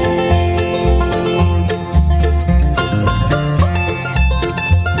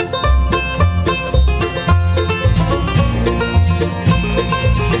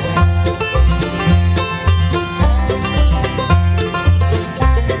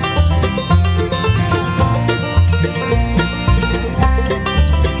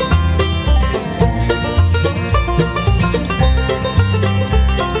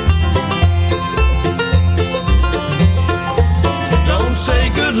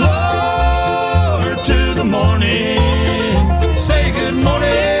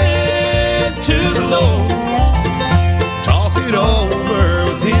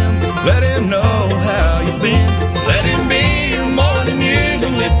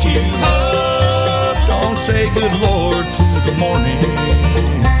 Say good Lord to the morning.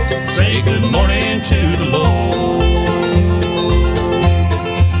 Say good morning to the Lord.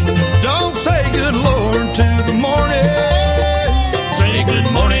 Don't say good Lord to the morning.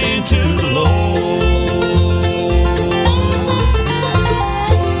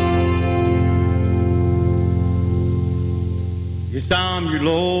 I'm your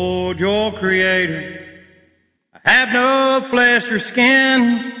Lord, your Creator. I have no flesh or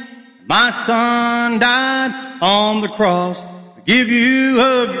skin. My Son died on the cross to forgive you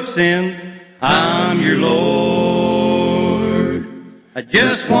of your sins. I'm your Lord. I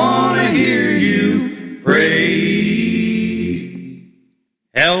just want to hear you pray.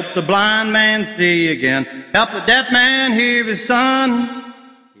 Help the blind man see again. Help the deaf man hear his Son.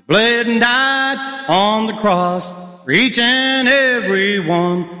 He bled and died on the cross for each and every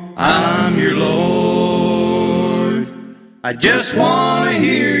one. I'm your Lord. I just want to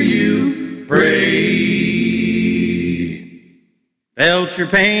hear you pray. Felt your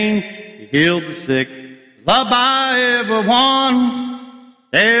pain, you healed the sick, loved by everyone.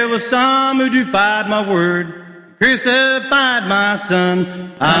 There was some who defied my word, crucified my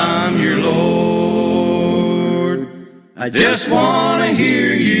Son. I'm your Lord. I just want to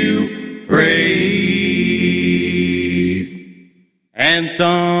hear you pray. And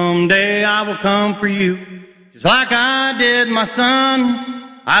someday I will come for you, just like I did my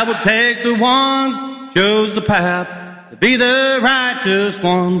Son. I will take the ones who chose the path to be the righteous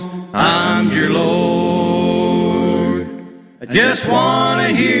ones. I'm your Lord. I just want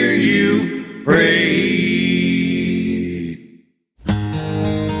to hear you pray.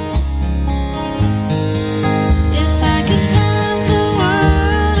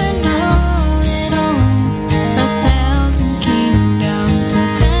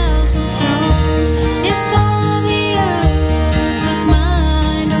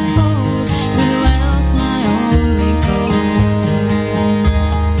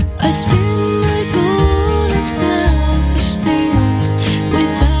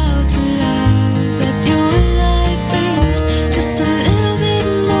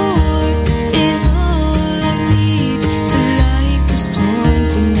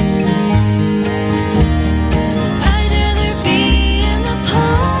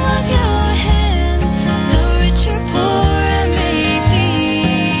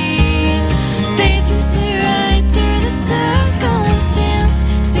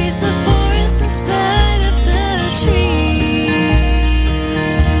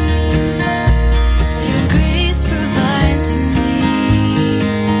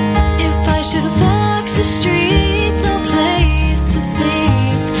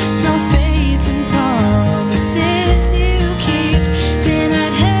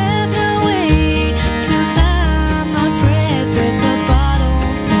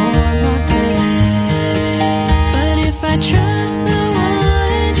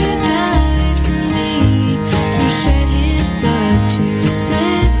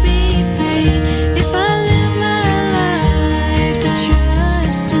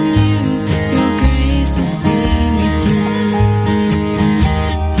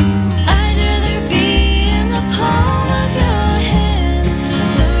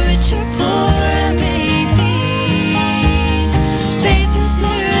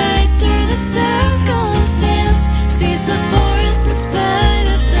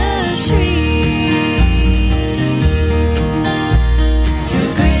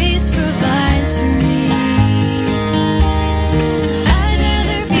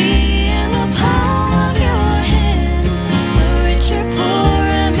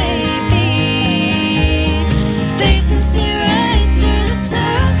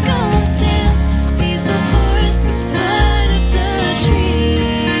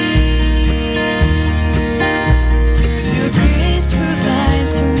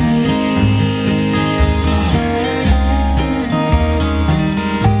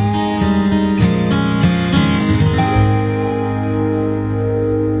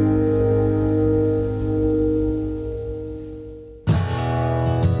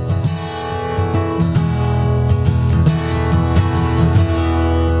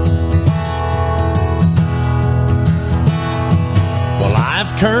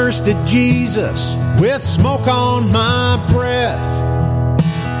 Cursed at Jesus with smoke on my breath.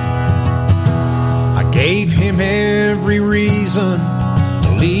 I gave him every reason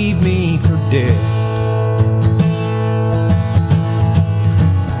to leave me for dead.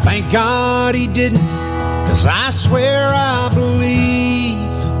 Thank God he didn't, 'cause I swear I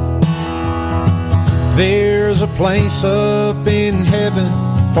believe there's a place up in heaven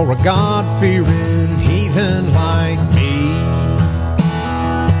for a God-fearing heathen like me.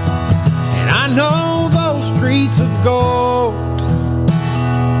 I know those streets of gold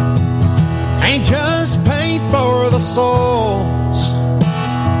ain't just paid for the souls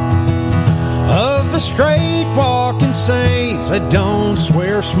of the straight walking saints that don't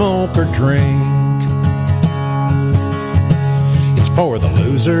swear, smoke, or drink. It's for the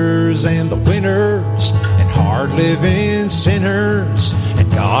losers and the winners and hard-living sinners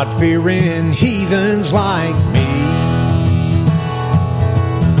and God-fearing heathens like me.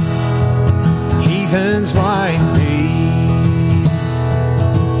 Heathens like me.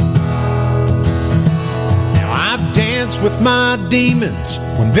 Now I've danced with my demons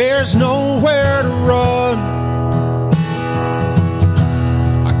when there's nowhere to run.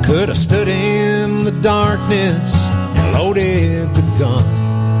 I could have stood in the darkness and loaded the gun.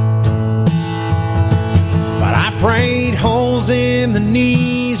 But I prayed holes in the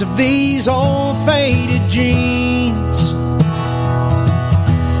knees of these old faded jeans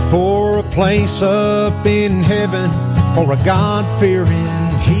for a place up in heaven for a God-fearing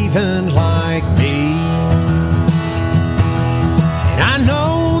heathen like me. And I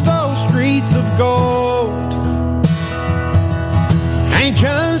know those streets of gold ain't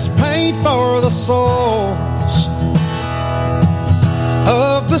just paid for the souls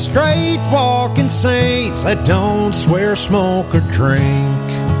of the straight walking saints that don't swear, smoke, or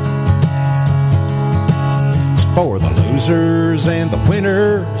drink. It's for the losers and the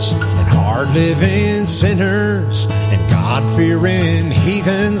winners and hard-living sinners and God-fearing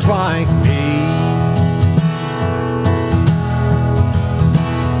heathens like me.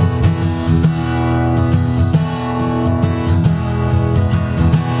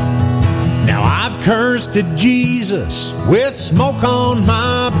 Cursed at Jesus with smoke on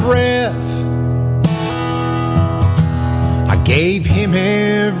my breath. I gave him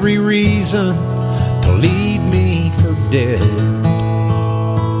every reason to leave me for dead.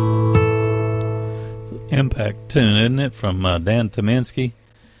 Impact tune, isn't it, from Dan Tominski?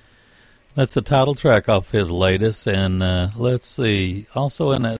 That's the title track off his latest. And let's see, also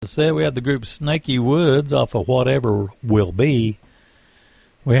in that set we had the group Snaky Woods off of Whatever Will Be.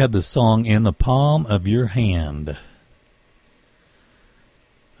 We had the song In the Palm of Your Hand.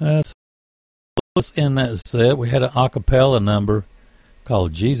 In that set, we had an a cappella number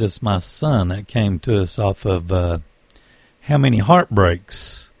called Jesus My Son that came to us off of How Many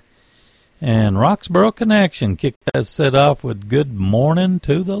Heartbreaks. And Roxborough Connection kicked that set off with Good Morning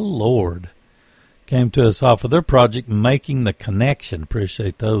to the Lord. Came to us off of their project Making the Connection.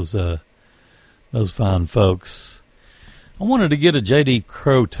 Appreciate those fine folks. I wanted to get a J.D.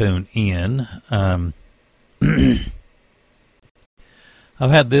 Crowe tune in. I've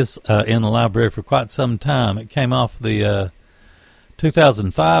had this in the library for quite some time. It came off the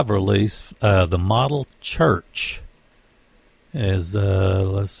 2005 release, The Model Church.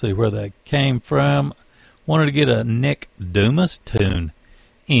 Let's see where that came from. Wanted to get a Nick Dumas tune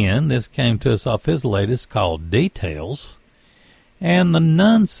in. This came to us off his latest called Details. And the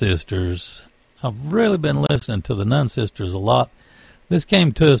Nun Sisters. I've really been listening to the Nun Sisters a lot. This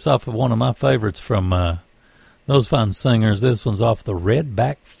came to us off of one of my favorites from those fine singers. This one's off the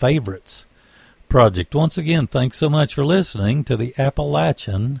Redback Favorites project. Once again, thanks so much for listening to the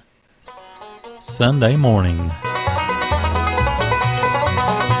Appalachian Sunday Morning.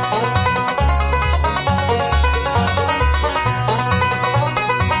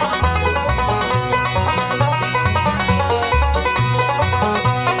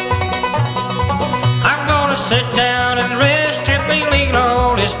 Sit down and rest, tip me lean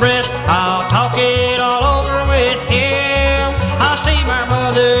on his breast. I'll talk it all over with him. I'll see my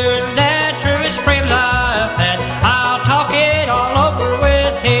mother and dad, truest friends I've had. I'll talk it all over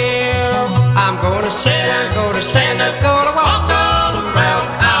with him. I'm gonna sit, I'm gonna stand up, gonna walk all around.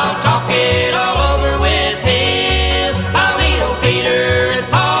 I'll talk it all over with him. I'll meet old Peter and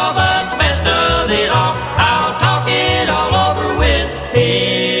Paul, but the best of it all, I'll talk it all over with him.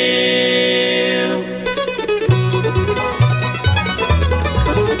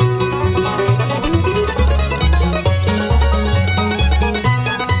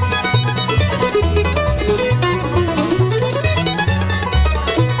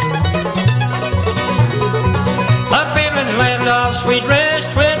 Sweet rest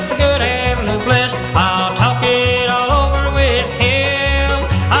with the good and the blessed. I'll talk it all over with him.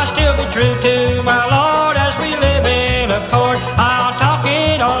 I'll still be true to my Lord as we live in accord. I'll talk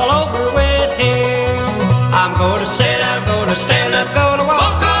it all over with him. I'm gonna sit, I'm gonna stand up, gonna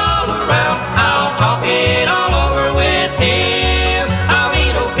walk all around. I'll talk it all over with him. I'll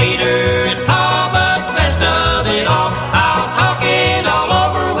meet old Peter and Paul, but the best of it all, I'll talk it all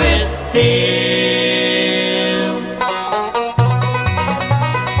over with him.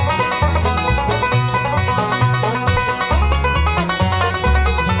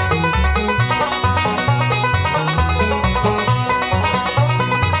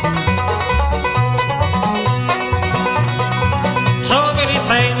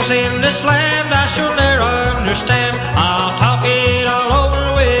 In this land I shall never understand. I'll talk it all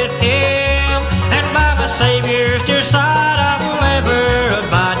over with him, and by my Savior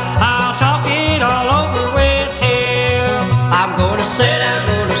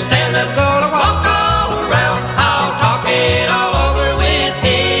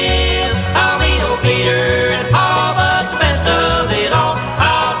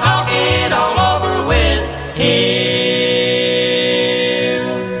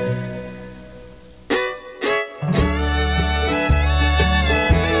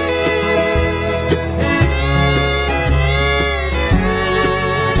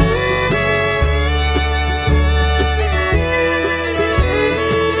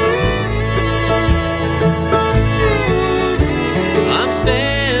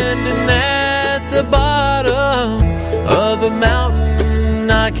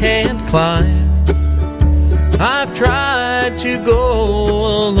I can't climb. I've tried to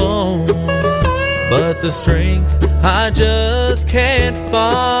go alone, but the strength I just can't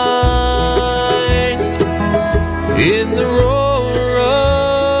find. In the roar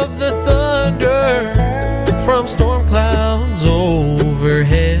of the thunder from storm clouds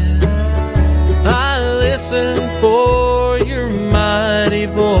overhead, I listen for your mighty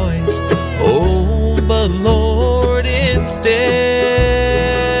voice. Oh, but Lord, instead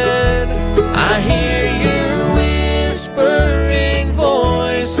I hear your whispering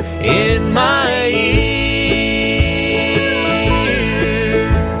voice in my ear,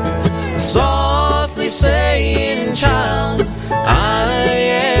 softly saying, child, I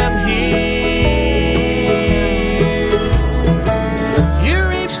am here. You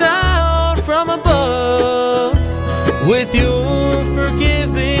reached out from above with your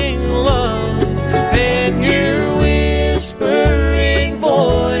forgiving love, and your whispering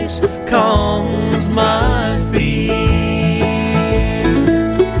voice calms my fear.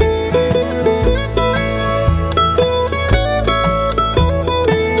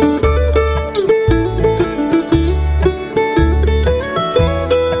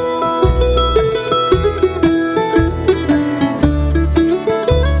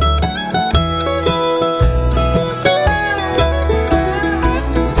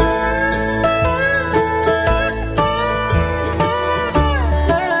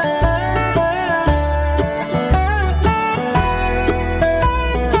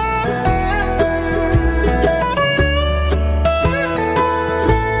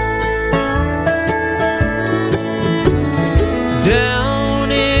 Down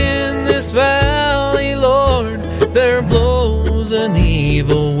in this valley, Lord, there blows an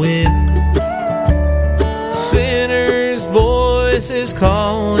evil wind. Sinners' voices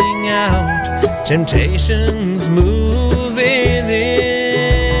calling out, temptations moving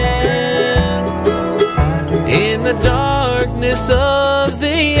in the darkness of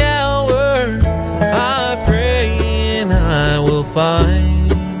the hour. I pray and I will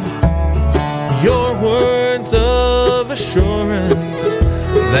find your words of assurance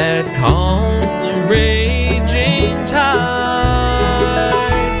that calm the raging tide.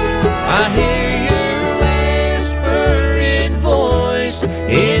 I hear your whispering voice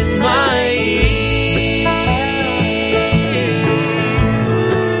in my ear,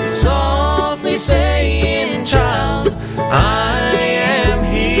 softly saying, child, I am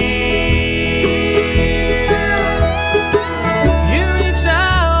here. You reached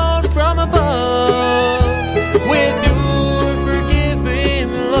out from above with your forgiving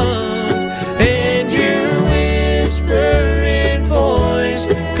love,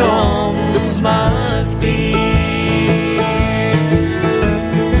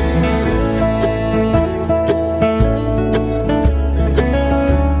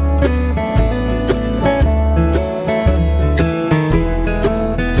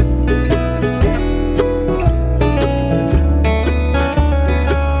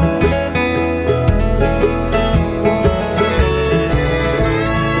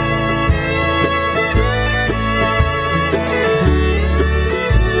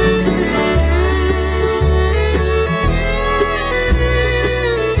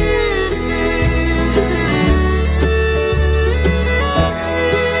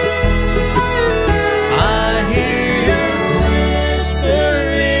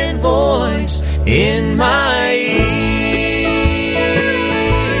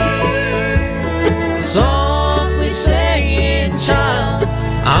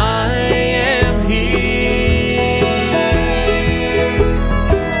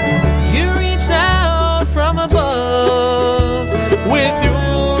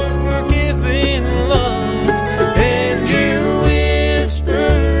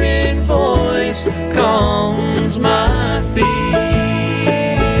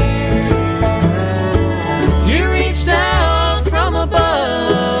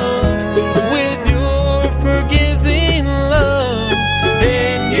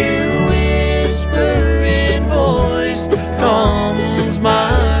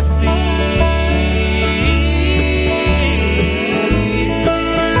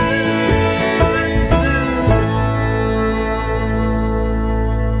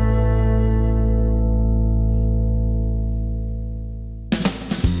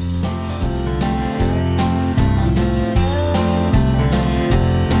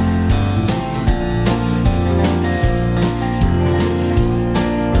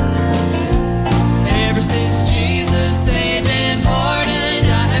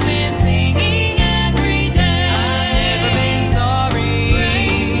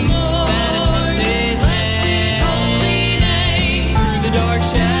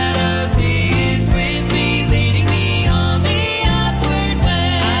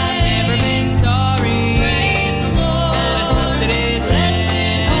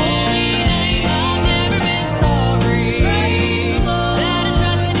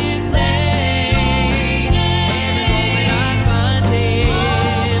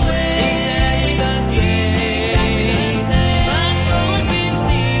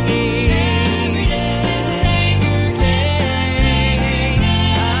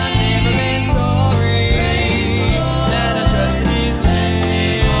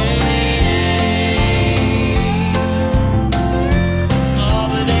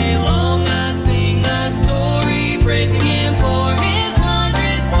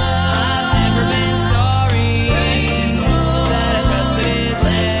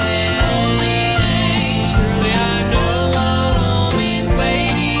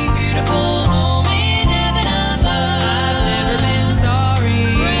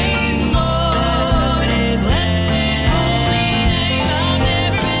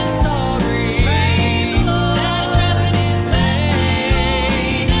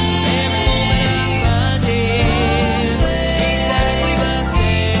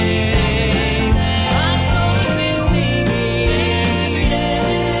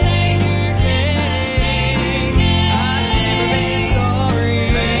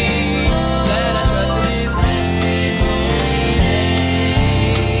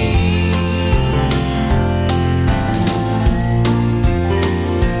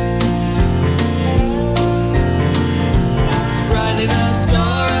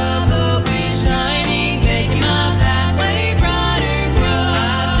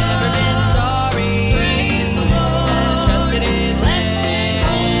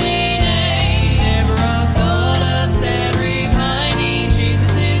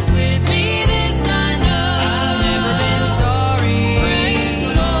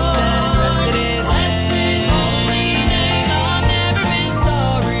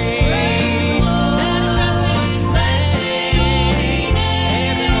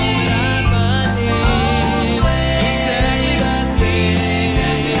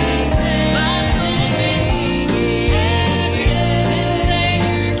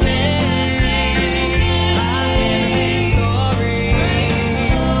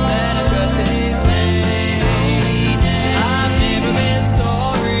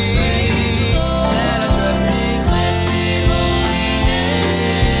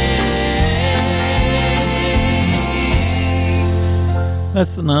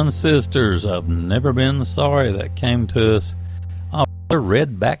 That's the Nun Sisters. I've never been sorry. That came to us off the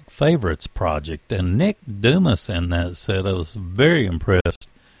Redback Favorites project. And Nick Dumas in that said I was very impressed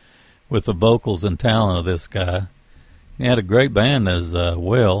with the vocals and talent of this guy. He had a great band as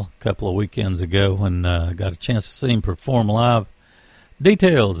well a couple of weekends ago when got a chance to see him perform live.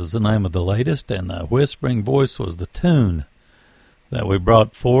 Details is the name of the latest, and Whispering Voice was the tune that we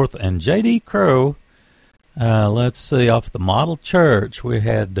brought forth. And J.D. Crowe, let's see, off the Model Church, we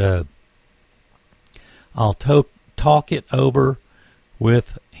had I'll Talk It Over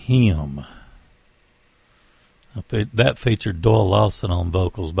with Him. That featured Doyle Lawson on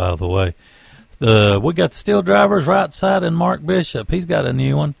vocals, by the way. We got the Steel Drivers right side and Mark Bishop. He's got a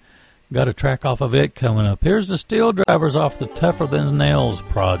new one. Got a track off of it coming up. Here's the Steel Drivers off the Tougher Than Nails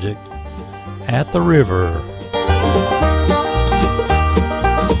project, At the River.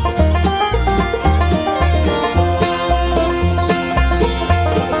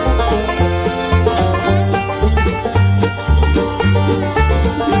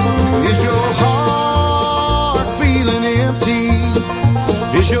 Is your heart feeling empty?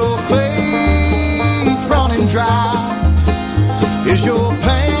 Is your faith running dry? Is your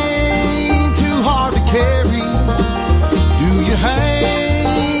pain too hard to carry? Do you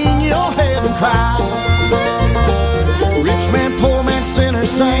hang your head and cry? Rich man, poor man, sinner,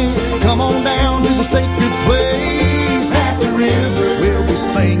 saint, come on down to the sacred place at the river. We'll be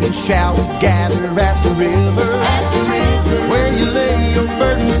singing, shall we gather at the river? At the river, where you lay your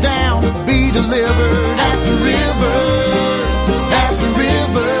burdens down to be delivered. At the river, at the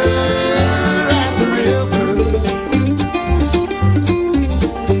river, at the river.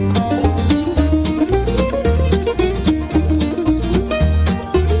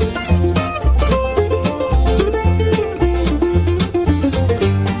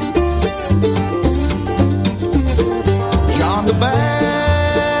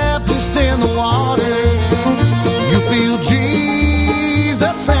 Baptist in the water, you feel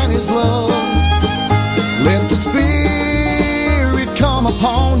Jesus and his love. Let the Spirit come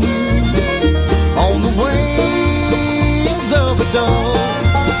upon you on the wings of a dove.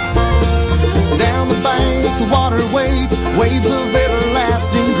 Down the bank the water waits, waves of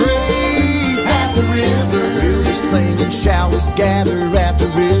everlasting grace. At the river, we'll be singing, shall we gather at the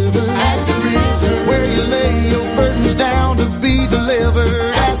river? At the river, where you lay your burdens down to be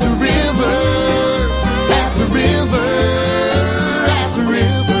delivered. At the river, at the river, at the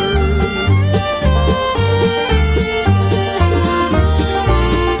river.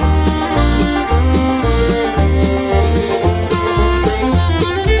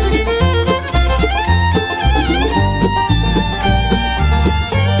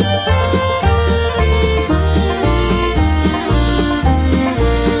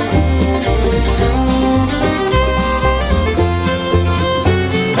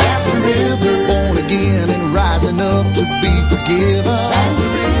 To be forgiven.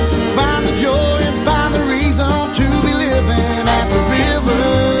 Find the joy and find the reason to be living. At the river,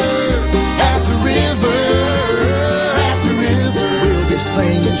 at the river, at the river. We'll be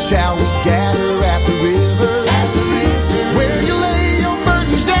singing, shall we gather at the river? At the river, where you lay your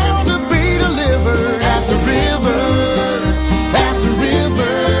burdens down to be delivered. At the river, at the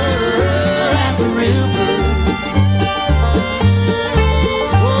river, at the river.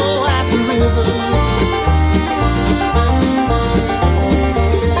 Oh, at the river.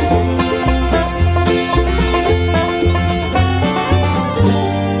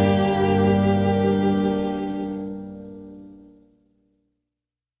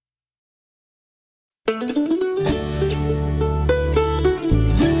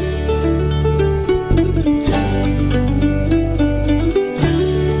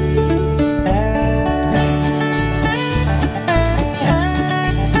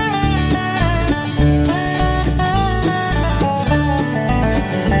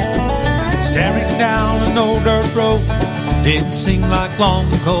 Didn't seem like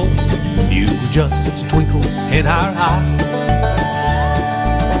long ago, you were just a twinkle in our eye.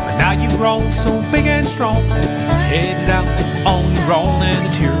 But now you've grown so big and strong, headed out on your own, and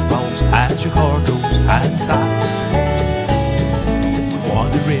a tear falls as your car goes outside. We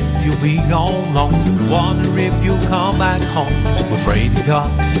wonder if you'll be gone long, we wonder if you'll come back home. We pray to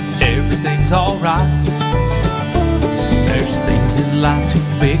God everything's alright. There's things in life too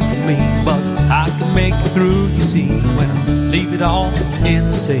big for me, but I can make it through, you see, when I leave it all in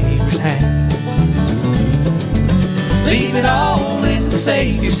the Savior's hands. Leave it all in the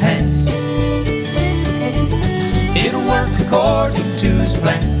Savior's hands. It'll work according to His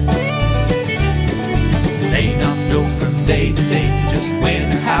plan. May not know from day to day just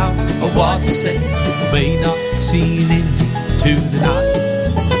when or how or what to say. May not see an ending to the night.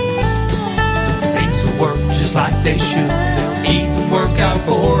 work just like they should. They'll even work out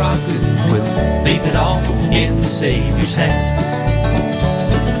for our good. We'll leave it all in the Savior's hands.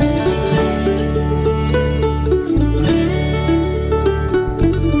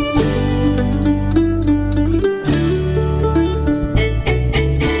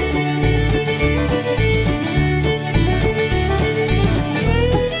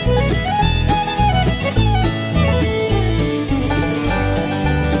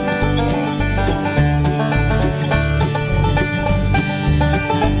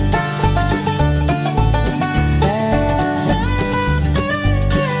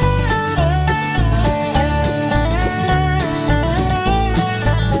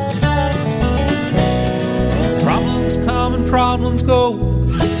 Problems go,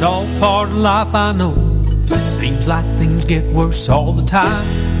 it's all part of life, I know. It seems like things get worse all the time.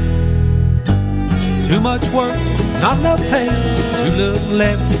 Too much work, not enough pay, too little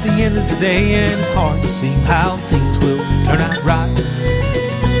left at the end of the day, and it's hard to see how things will turn out right.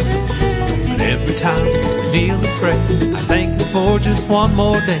 But every time we kneel and pray, I thank Him for just one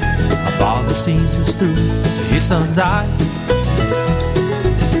more day. Our Father sees us through His Son's eyes.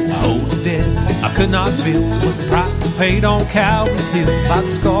 I hold the dead I could not build, but the price was paid on Calvary's hill by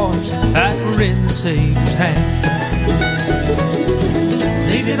the scars that were in the Savior's hands.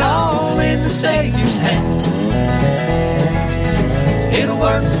 Leave it all in the Savior's hands. It'll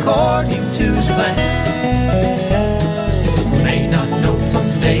work according to His plan. We may not know from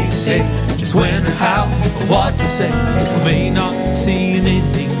day to day just when or how or what to say. We may not see an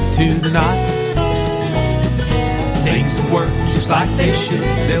ending to the night. Things will work just like they should.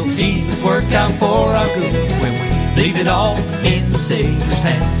 They'll even work out for our good when we leave it all in the Savior's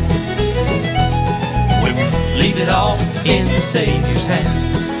hands. When we leave it all in the Savior's hands.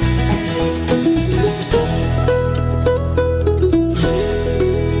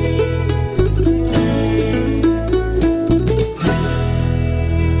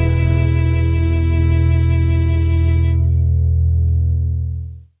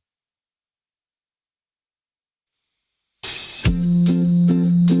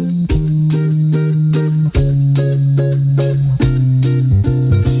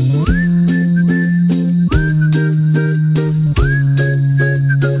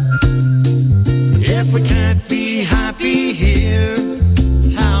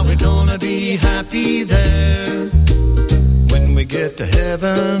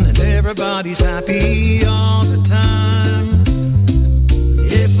 Everybody's happy all the time.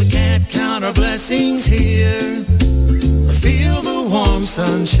 If we can't count our blessings here or feel the warm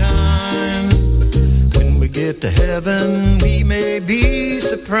sunshine, when we get to heaven we may be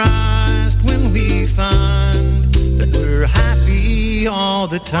surprised when we find that we're happy all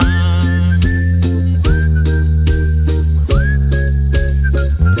the time.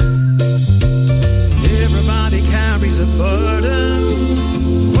 Everybody carries a burden,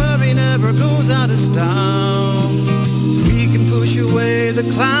 never goes out of style. We can push away the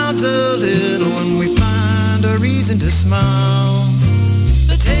clouds a little when we find a reason to smile.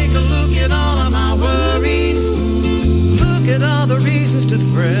 But take a look at all of my worries, look at all the reasons to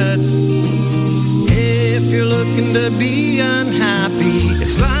fret. If you're looking to be unhappy,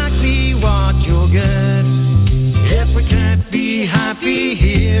 it's likely what you'll get. If we can't be happy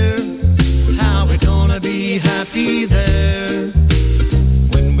here, how we gonna be happy there?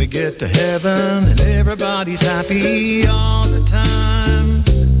 We get to heaven and everybody's happy all the time.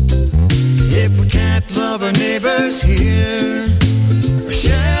 If we can't love our neighbors here or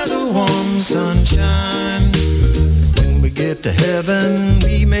share the warm sunshine, when we get to heaven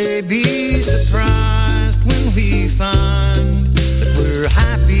we may be surprised when we find that we're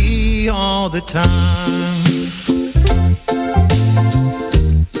happy all the time.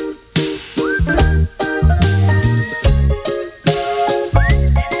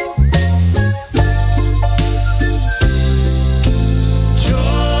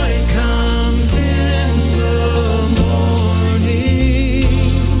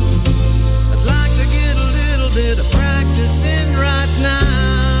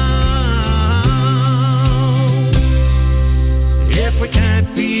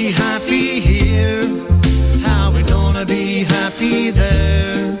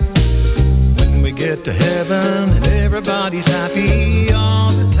 To heaven and everybody's happy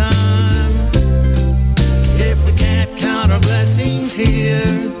all the time. If we can't count our blessings here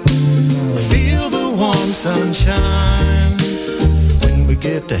or feel the warm sunshine, when we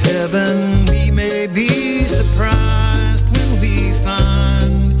get to heaven we may be surprised when we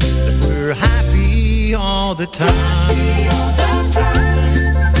find that we're happy all the time. Happy all the time.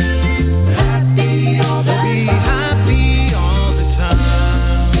 Happy all the time. Be happy all the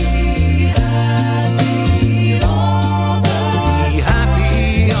time. Be happy.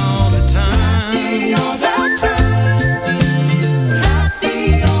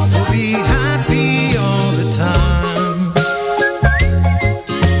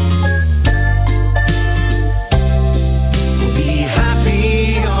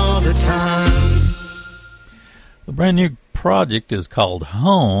 The brand new project is called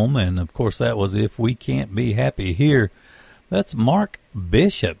Home, and of course that was If We Can't Be Happy Here. That's Mark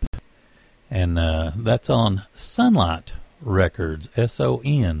Bishop, and that's on Sunlight Records,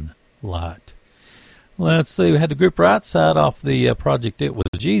 S-O-N, Light. Let's see, we had the group right side off the project It Was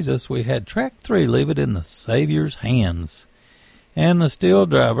Jesus. We had track 3, Leave It in the Savior's Hands. And the Steel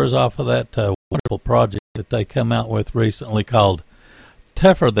Drivers off of that wonderful project that they come out with recently called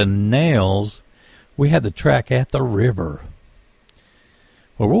Tougher Than Nails. We had the track At the River.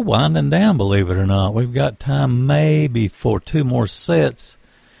 Well, we're winding down, believe it or not. We've got time maybe for 2 more sets.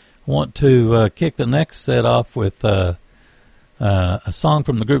 I want to kick the next set off with a song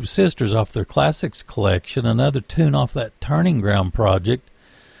from the group Sisters off their Classics collection, another tune off that Turning Ground project.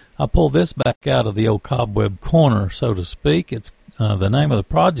 I pulled this back out of the old cobweb corner, so to speak. It's the name of the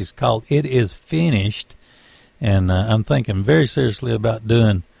project's called It Is Finished, and I'm thinking very seriously about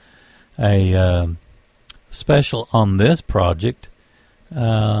doing a special on this project.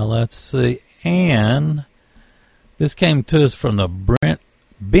 Let's see, and this came to us from the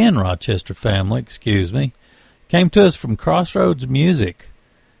Ben Rochester family, came to us from Crossroads Music.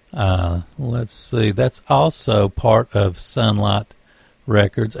 Let's see, that's also part of Sunlight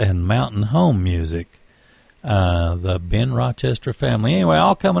Records and Mountain Home Music, the Ben Rochester family. Anyway,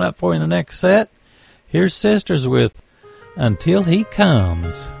 all coming up for you in the next set. Here's Sisters with Until He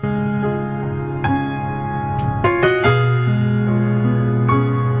Comes.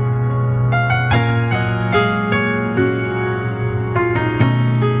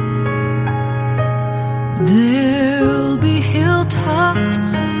 There'll be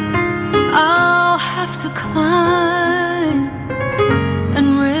hilltops I'll have to climb,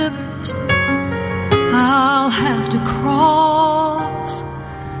 and rivers I'll have to cross.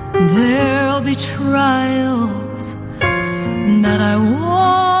 There'll be trials that I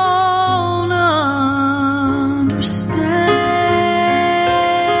won't understand,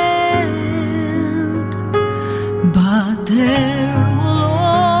 but there will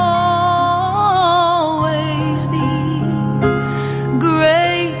always be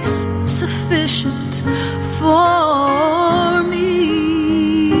grace sufficient for me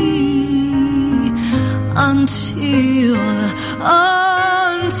until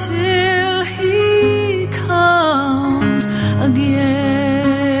he comes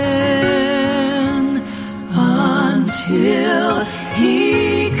again, until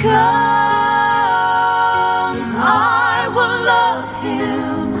he comes. I will love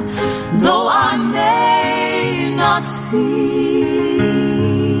him though I may not see.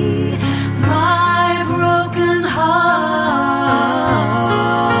 My broken heart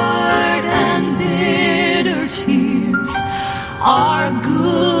and bitter tears are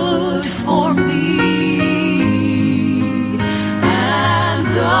good for me, and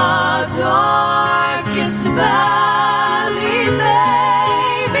the darkest valley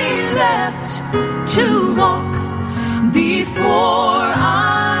may be left to walk before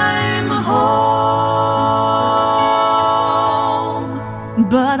I'm home,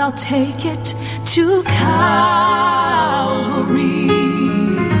 but I'll take it to Calvary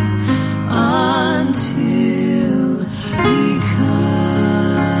until he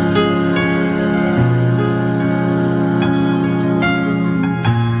comes.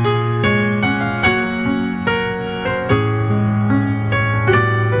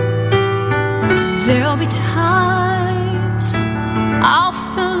 There'll be times I'll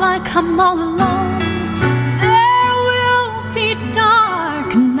feel like I'm all alone. There will be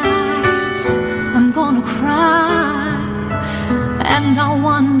dark nights I'm gonna cry, and I'll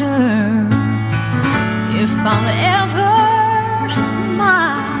wonder if I'll ever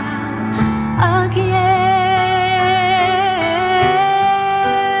smile again.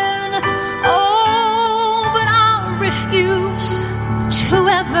 Oh, but I'll refuse to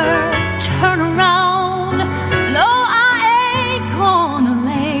ever turn around. No, I ain't gonna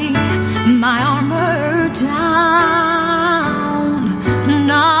lay my armor down,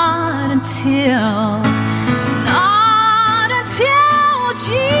 not until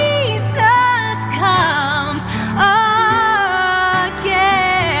Jesus comes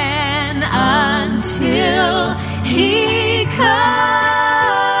again, until he comes.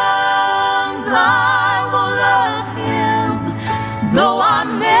 I will love him though I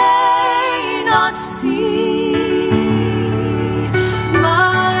may not see.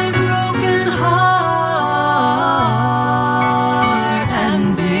 My broken heart and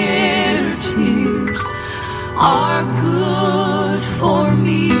bitter tears are good for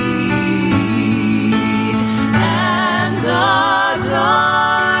me, and the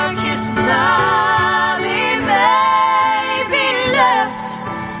darkest valley may be left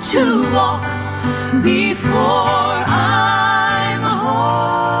to walk before I'm home.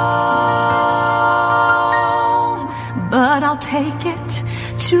 But I'll take it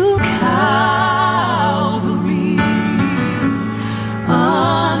to Calvary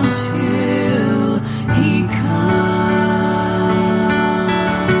until He comes.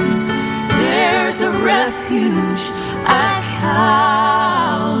 There's a refuge at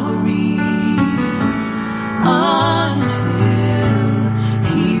Calvary until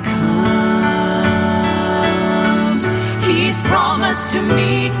He comes. He's promised to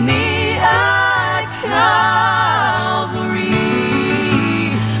meet me at Calvary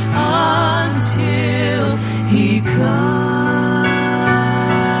until He comes.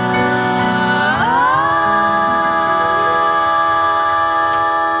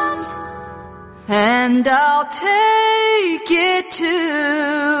 And I'll take it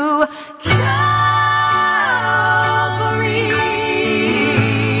to Calvary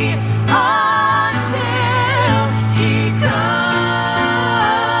until He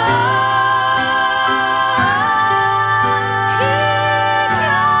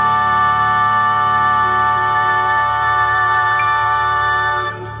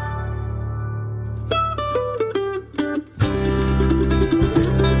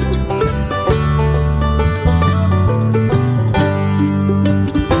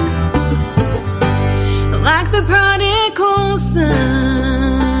Like the prodigal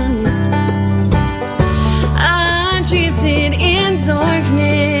son, I drifted in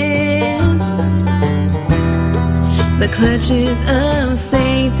darkness, the clutches of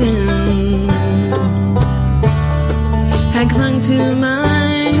Satan had clung to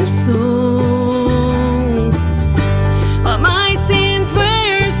my soul. But my sins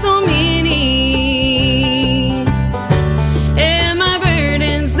were so many, and my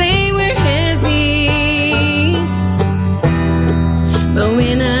burdens, they were heavy. But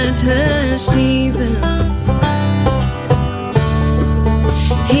when I touched Jesus,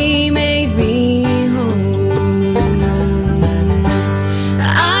 He made me whole.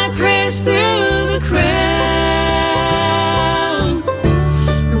 I pressed through the crowd,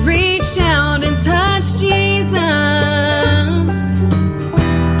 reached out and touched Jesus.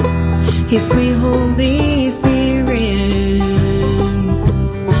 His sweet Holy Spirit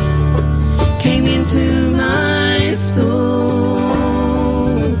came into my soul.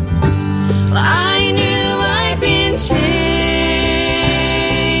 I knew I'd been changed,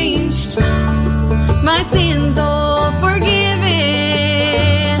 my sins all forgiven.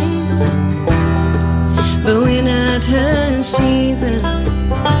 But when I touched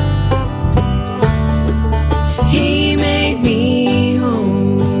Jesus, He made me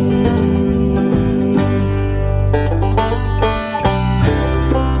whole.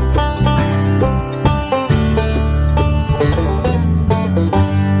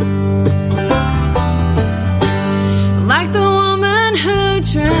 Like the woman who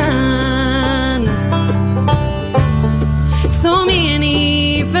tried so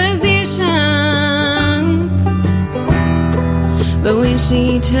many physicians, but when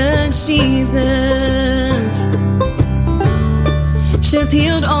she touched Jesus, she was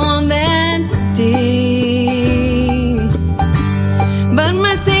healed on that day. But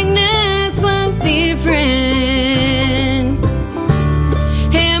my sickness was different,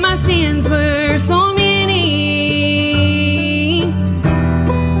 and my sins were so many.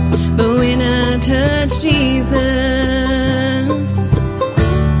 But when I touched Jesus,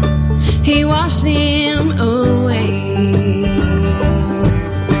 He washed them away.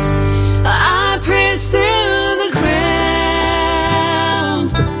 I pressed through the crowd,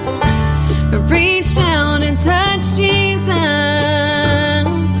 reached out and touched Jesus.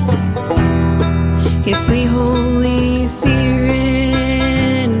 His sweet Holy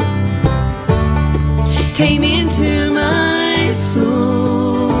Spirit came into my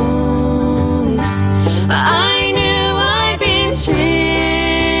soul. I knew I'd been changed,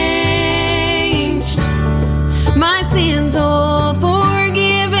 my sins all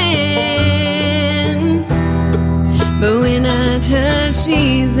forgiven. But when I touched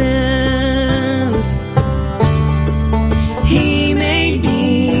Jesus, He made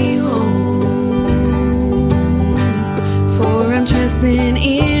me whole. For I'm trusting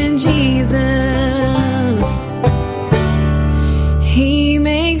in Jesus, He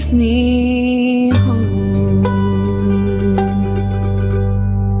makes me whole.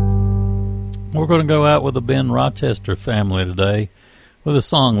 We're going to go out with the Ben Rochester family today with the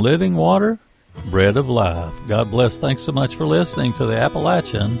song Living Water, Bread of Life. God bless. Thanks so much for listening to the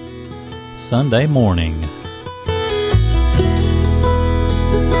Appalachian Sunday Morning.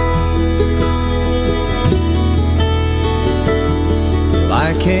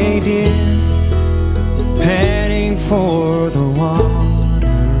 Like a deer longing for the water.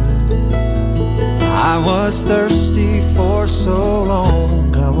 I was thirsty for so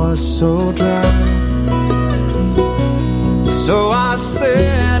long, I was so dry. So I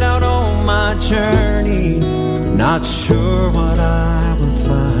set out on my journey, not sure what I would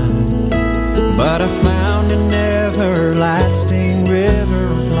find, but I found an everlasting river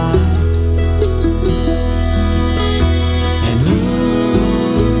of life. And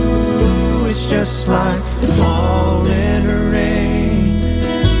ooh, it's just like falling rain,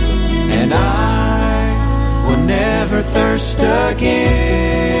 and I will never thirst again.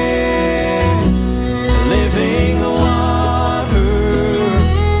 Living water,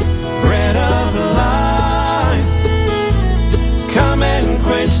 bread of life, come and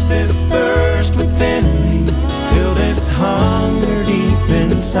quench this thirst within me. Feel this hunger deep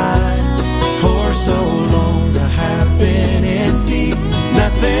inside. For so long I have been empty,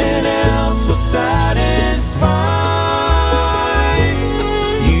 nothing else will satisfy.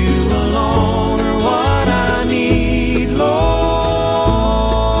 You alone are what I need, Lord.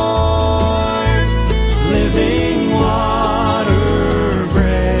 Living water,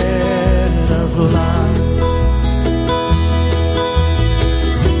 bread of life.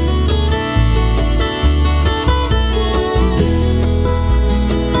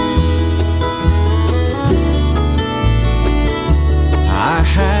 I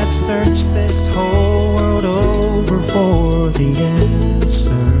had searched this whole world over for the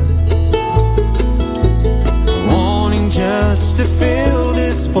answers, wanting just to fill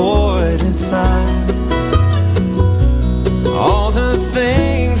this void inside. All the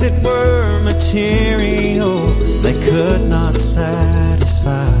things that were material, they could not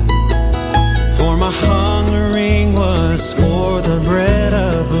satisfy. For my hungering was for the bread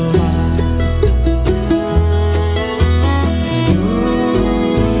of life.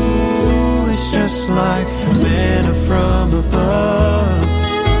 Just like manna from above,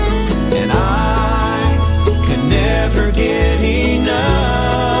 and I could never get enough.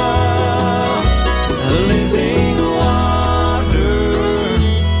 Living water,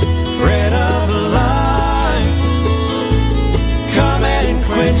 bread of life, come and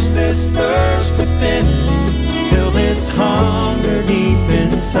quench this thirst within me. Feel this hunger deep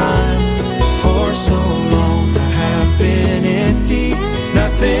inside. For so long I have been empty,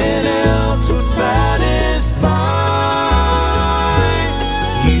 nothing else will satisfy.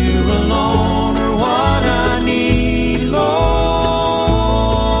 You alone are what I need, Lord.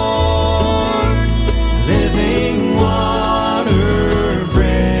 Living water,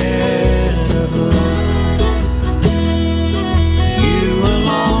 bread of life. You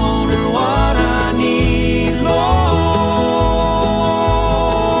alone are what I need, Lord.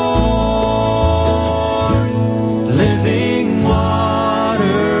 Living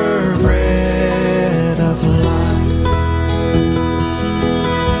water, bread of life.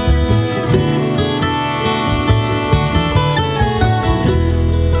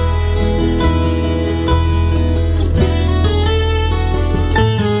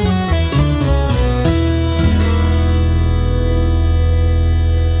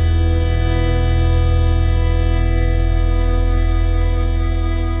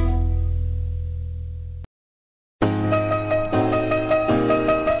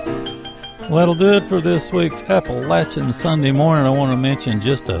 Well, that'll do it for this week's Appalachian Sunday Morning. I want to mention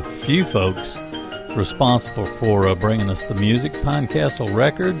just a few folks responsible for bringing us the music. Pine Castle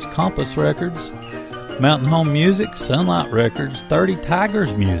Records, Compass Records, Mountain Home Music, Sunlight Records, 30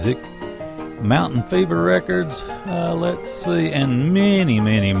 Tigers Music, Mountain Fever Records, let's see, and many,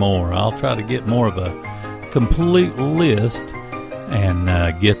 many more. I'll try to get more of a complete list and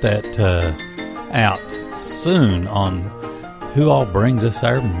get that out soon on who all brings us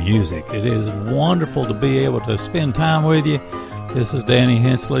our music. It is wonderful to be able to spend time with you. This is Danny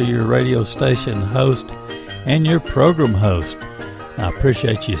Hensley, your radio station host and your program host. I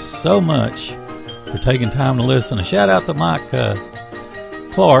appreciate you so much for taking time to listen. A shout out to Mike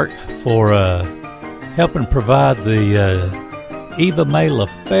Clark for helping provide the Eva Mae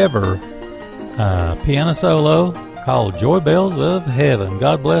Lefebvre piano solo called Joy Bells of Heaven.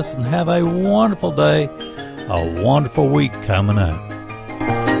 God bless and have a wonderful day, a wonderful week coming up.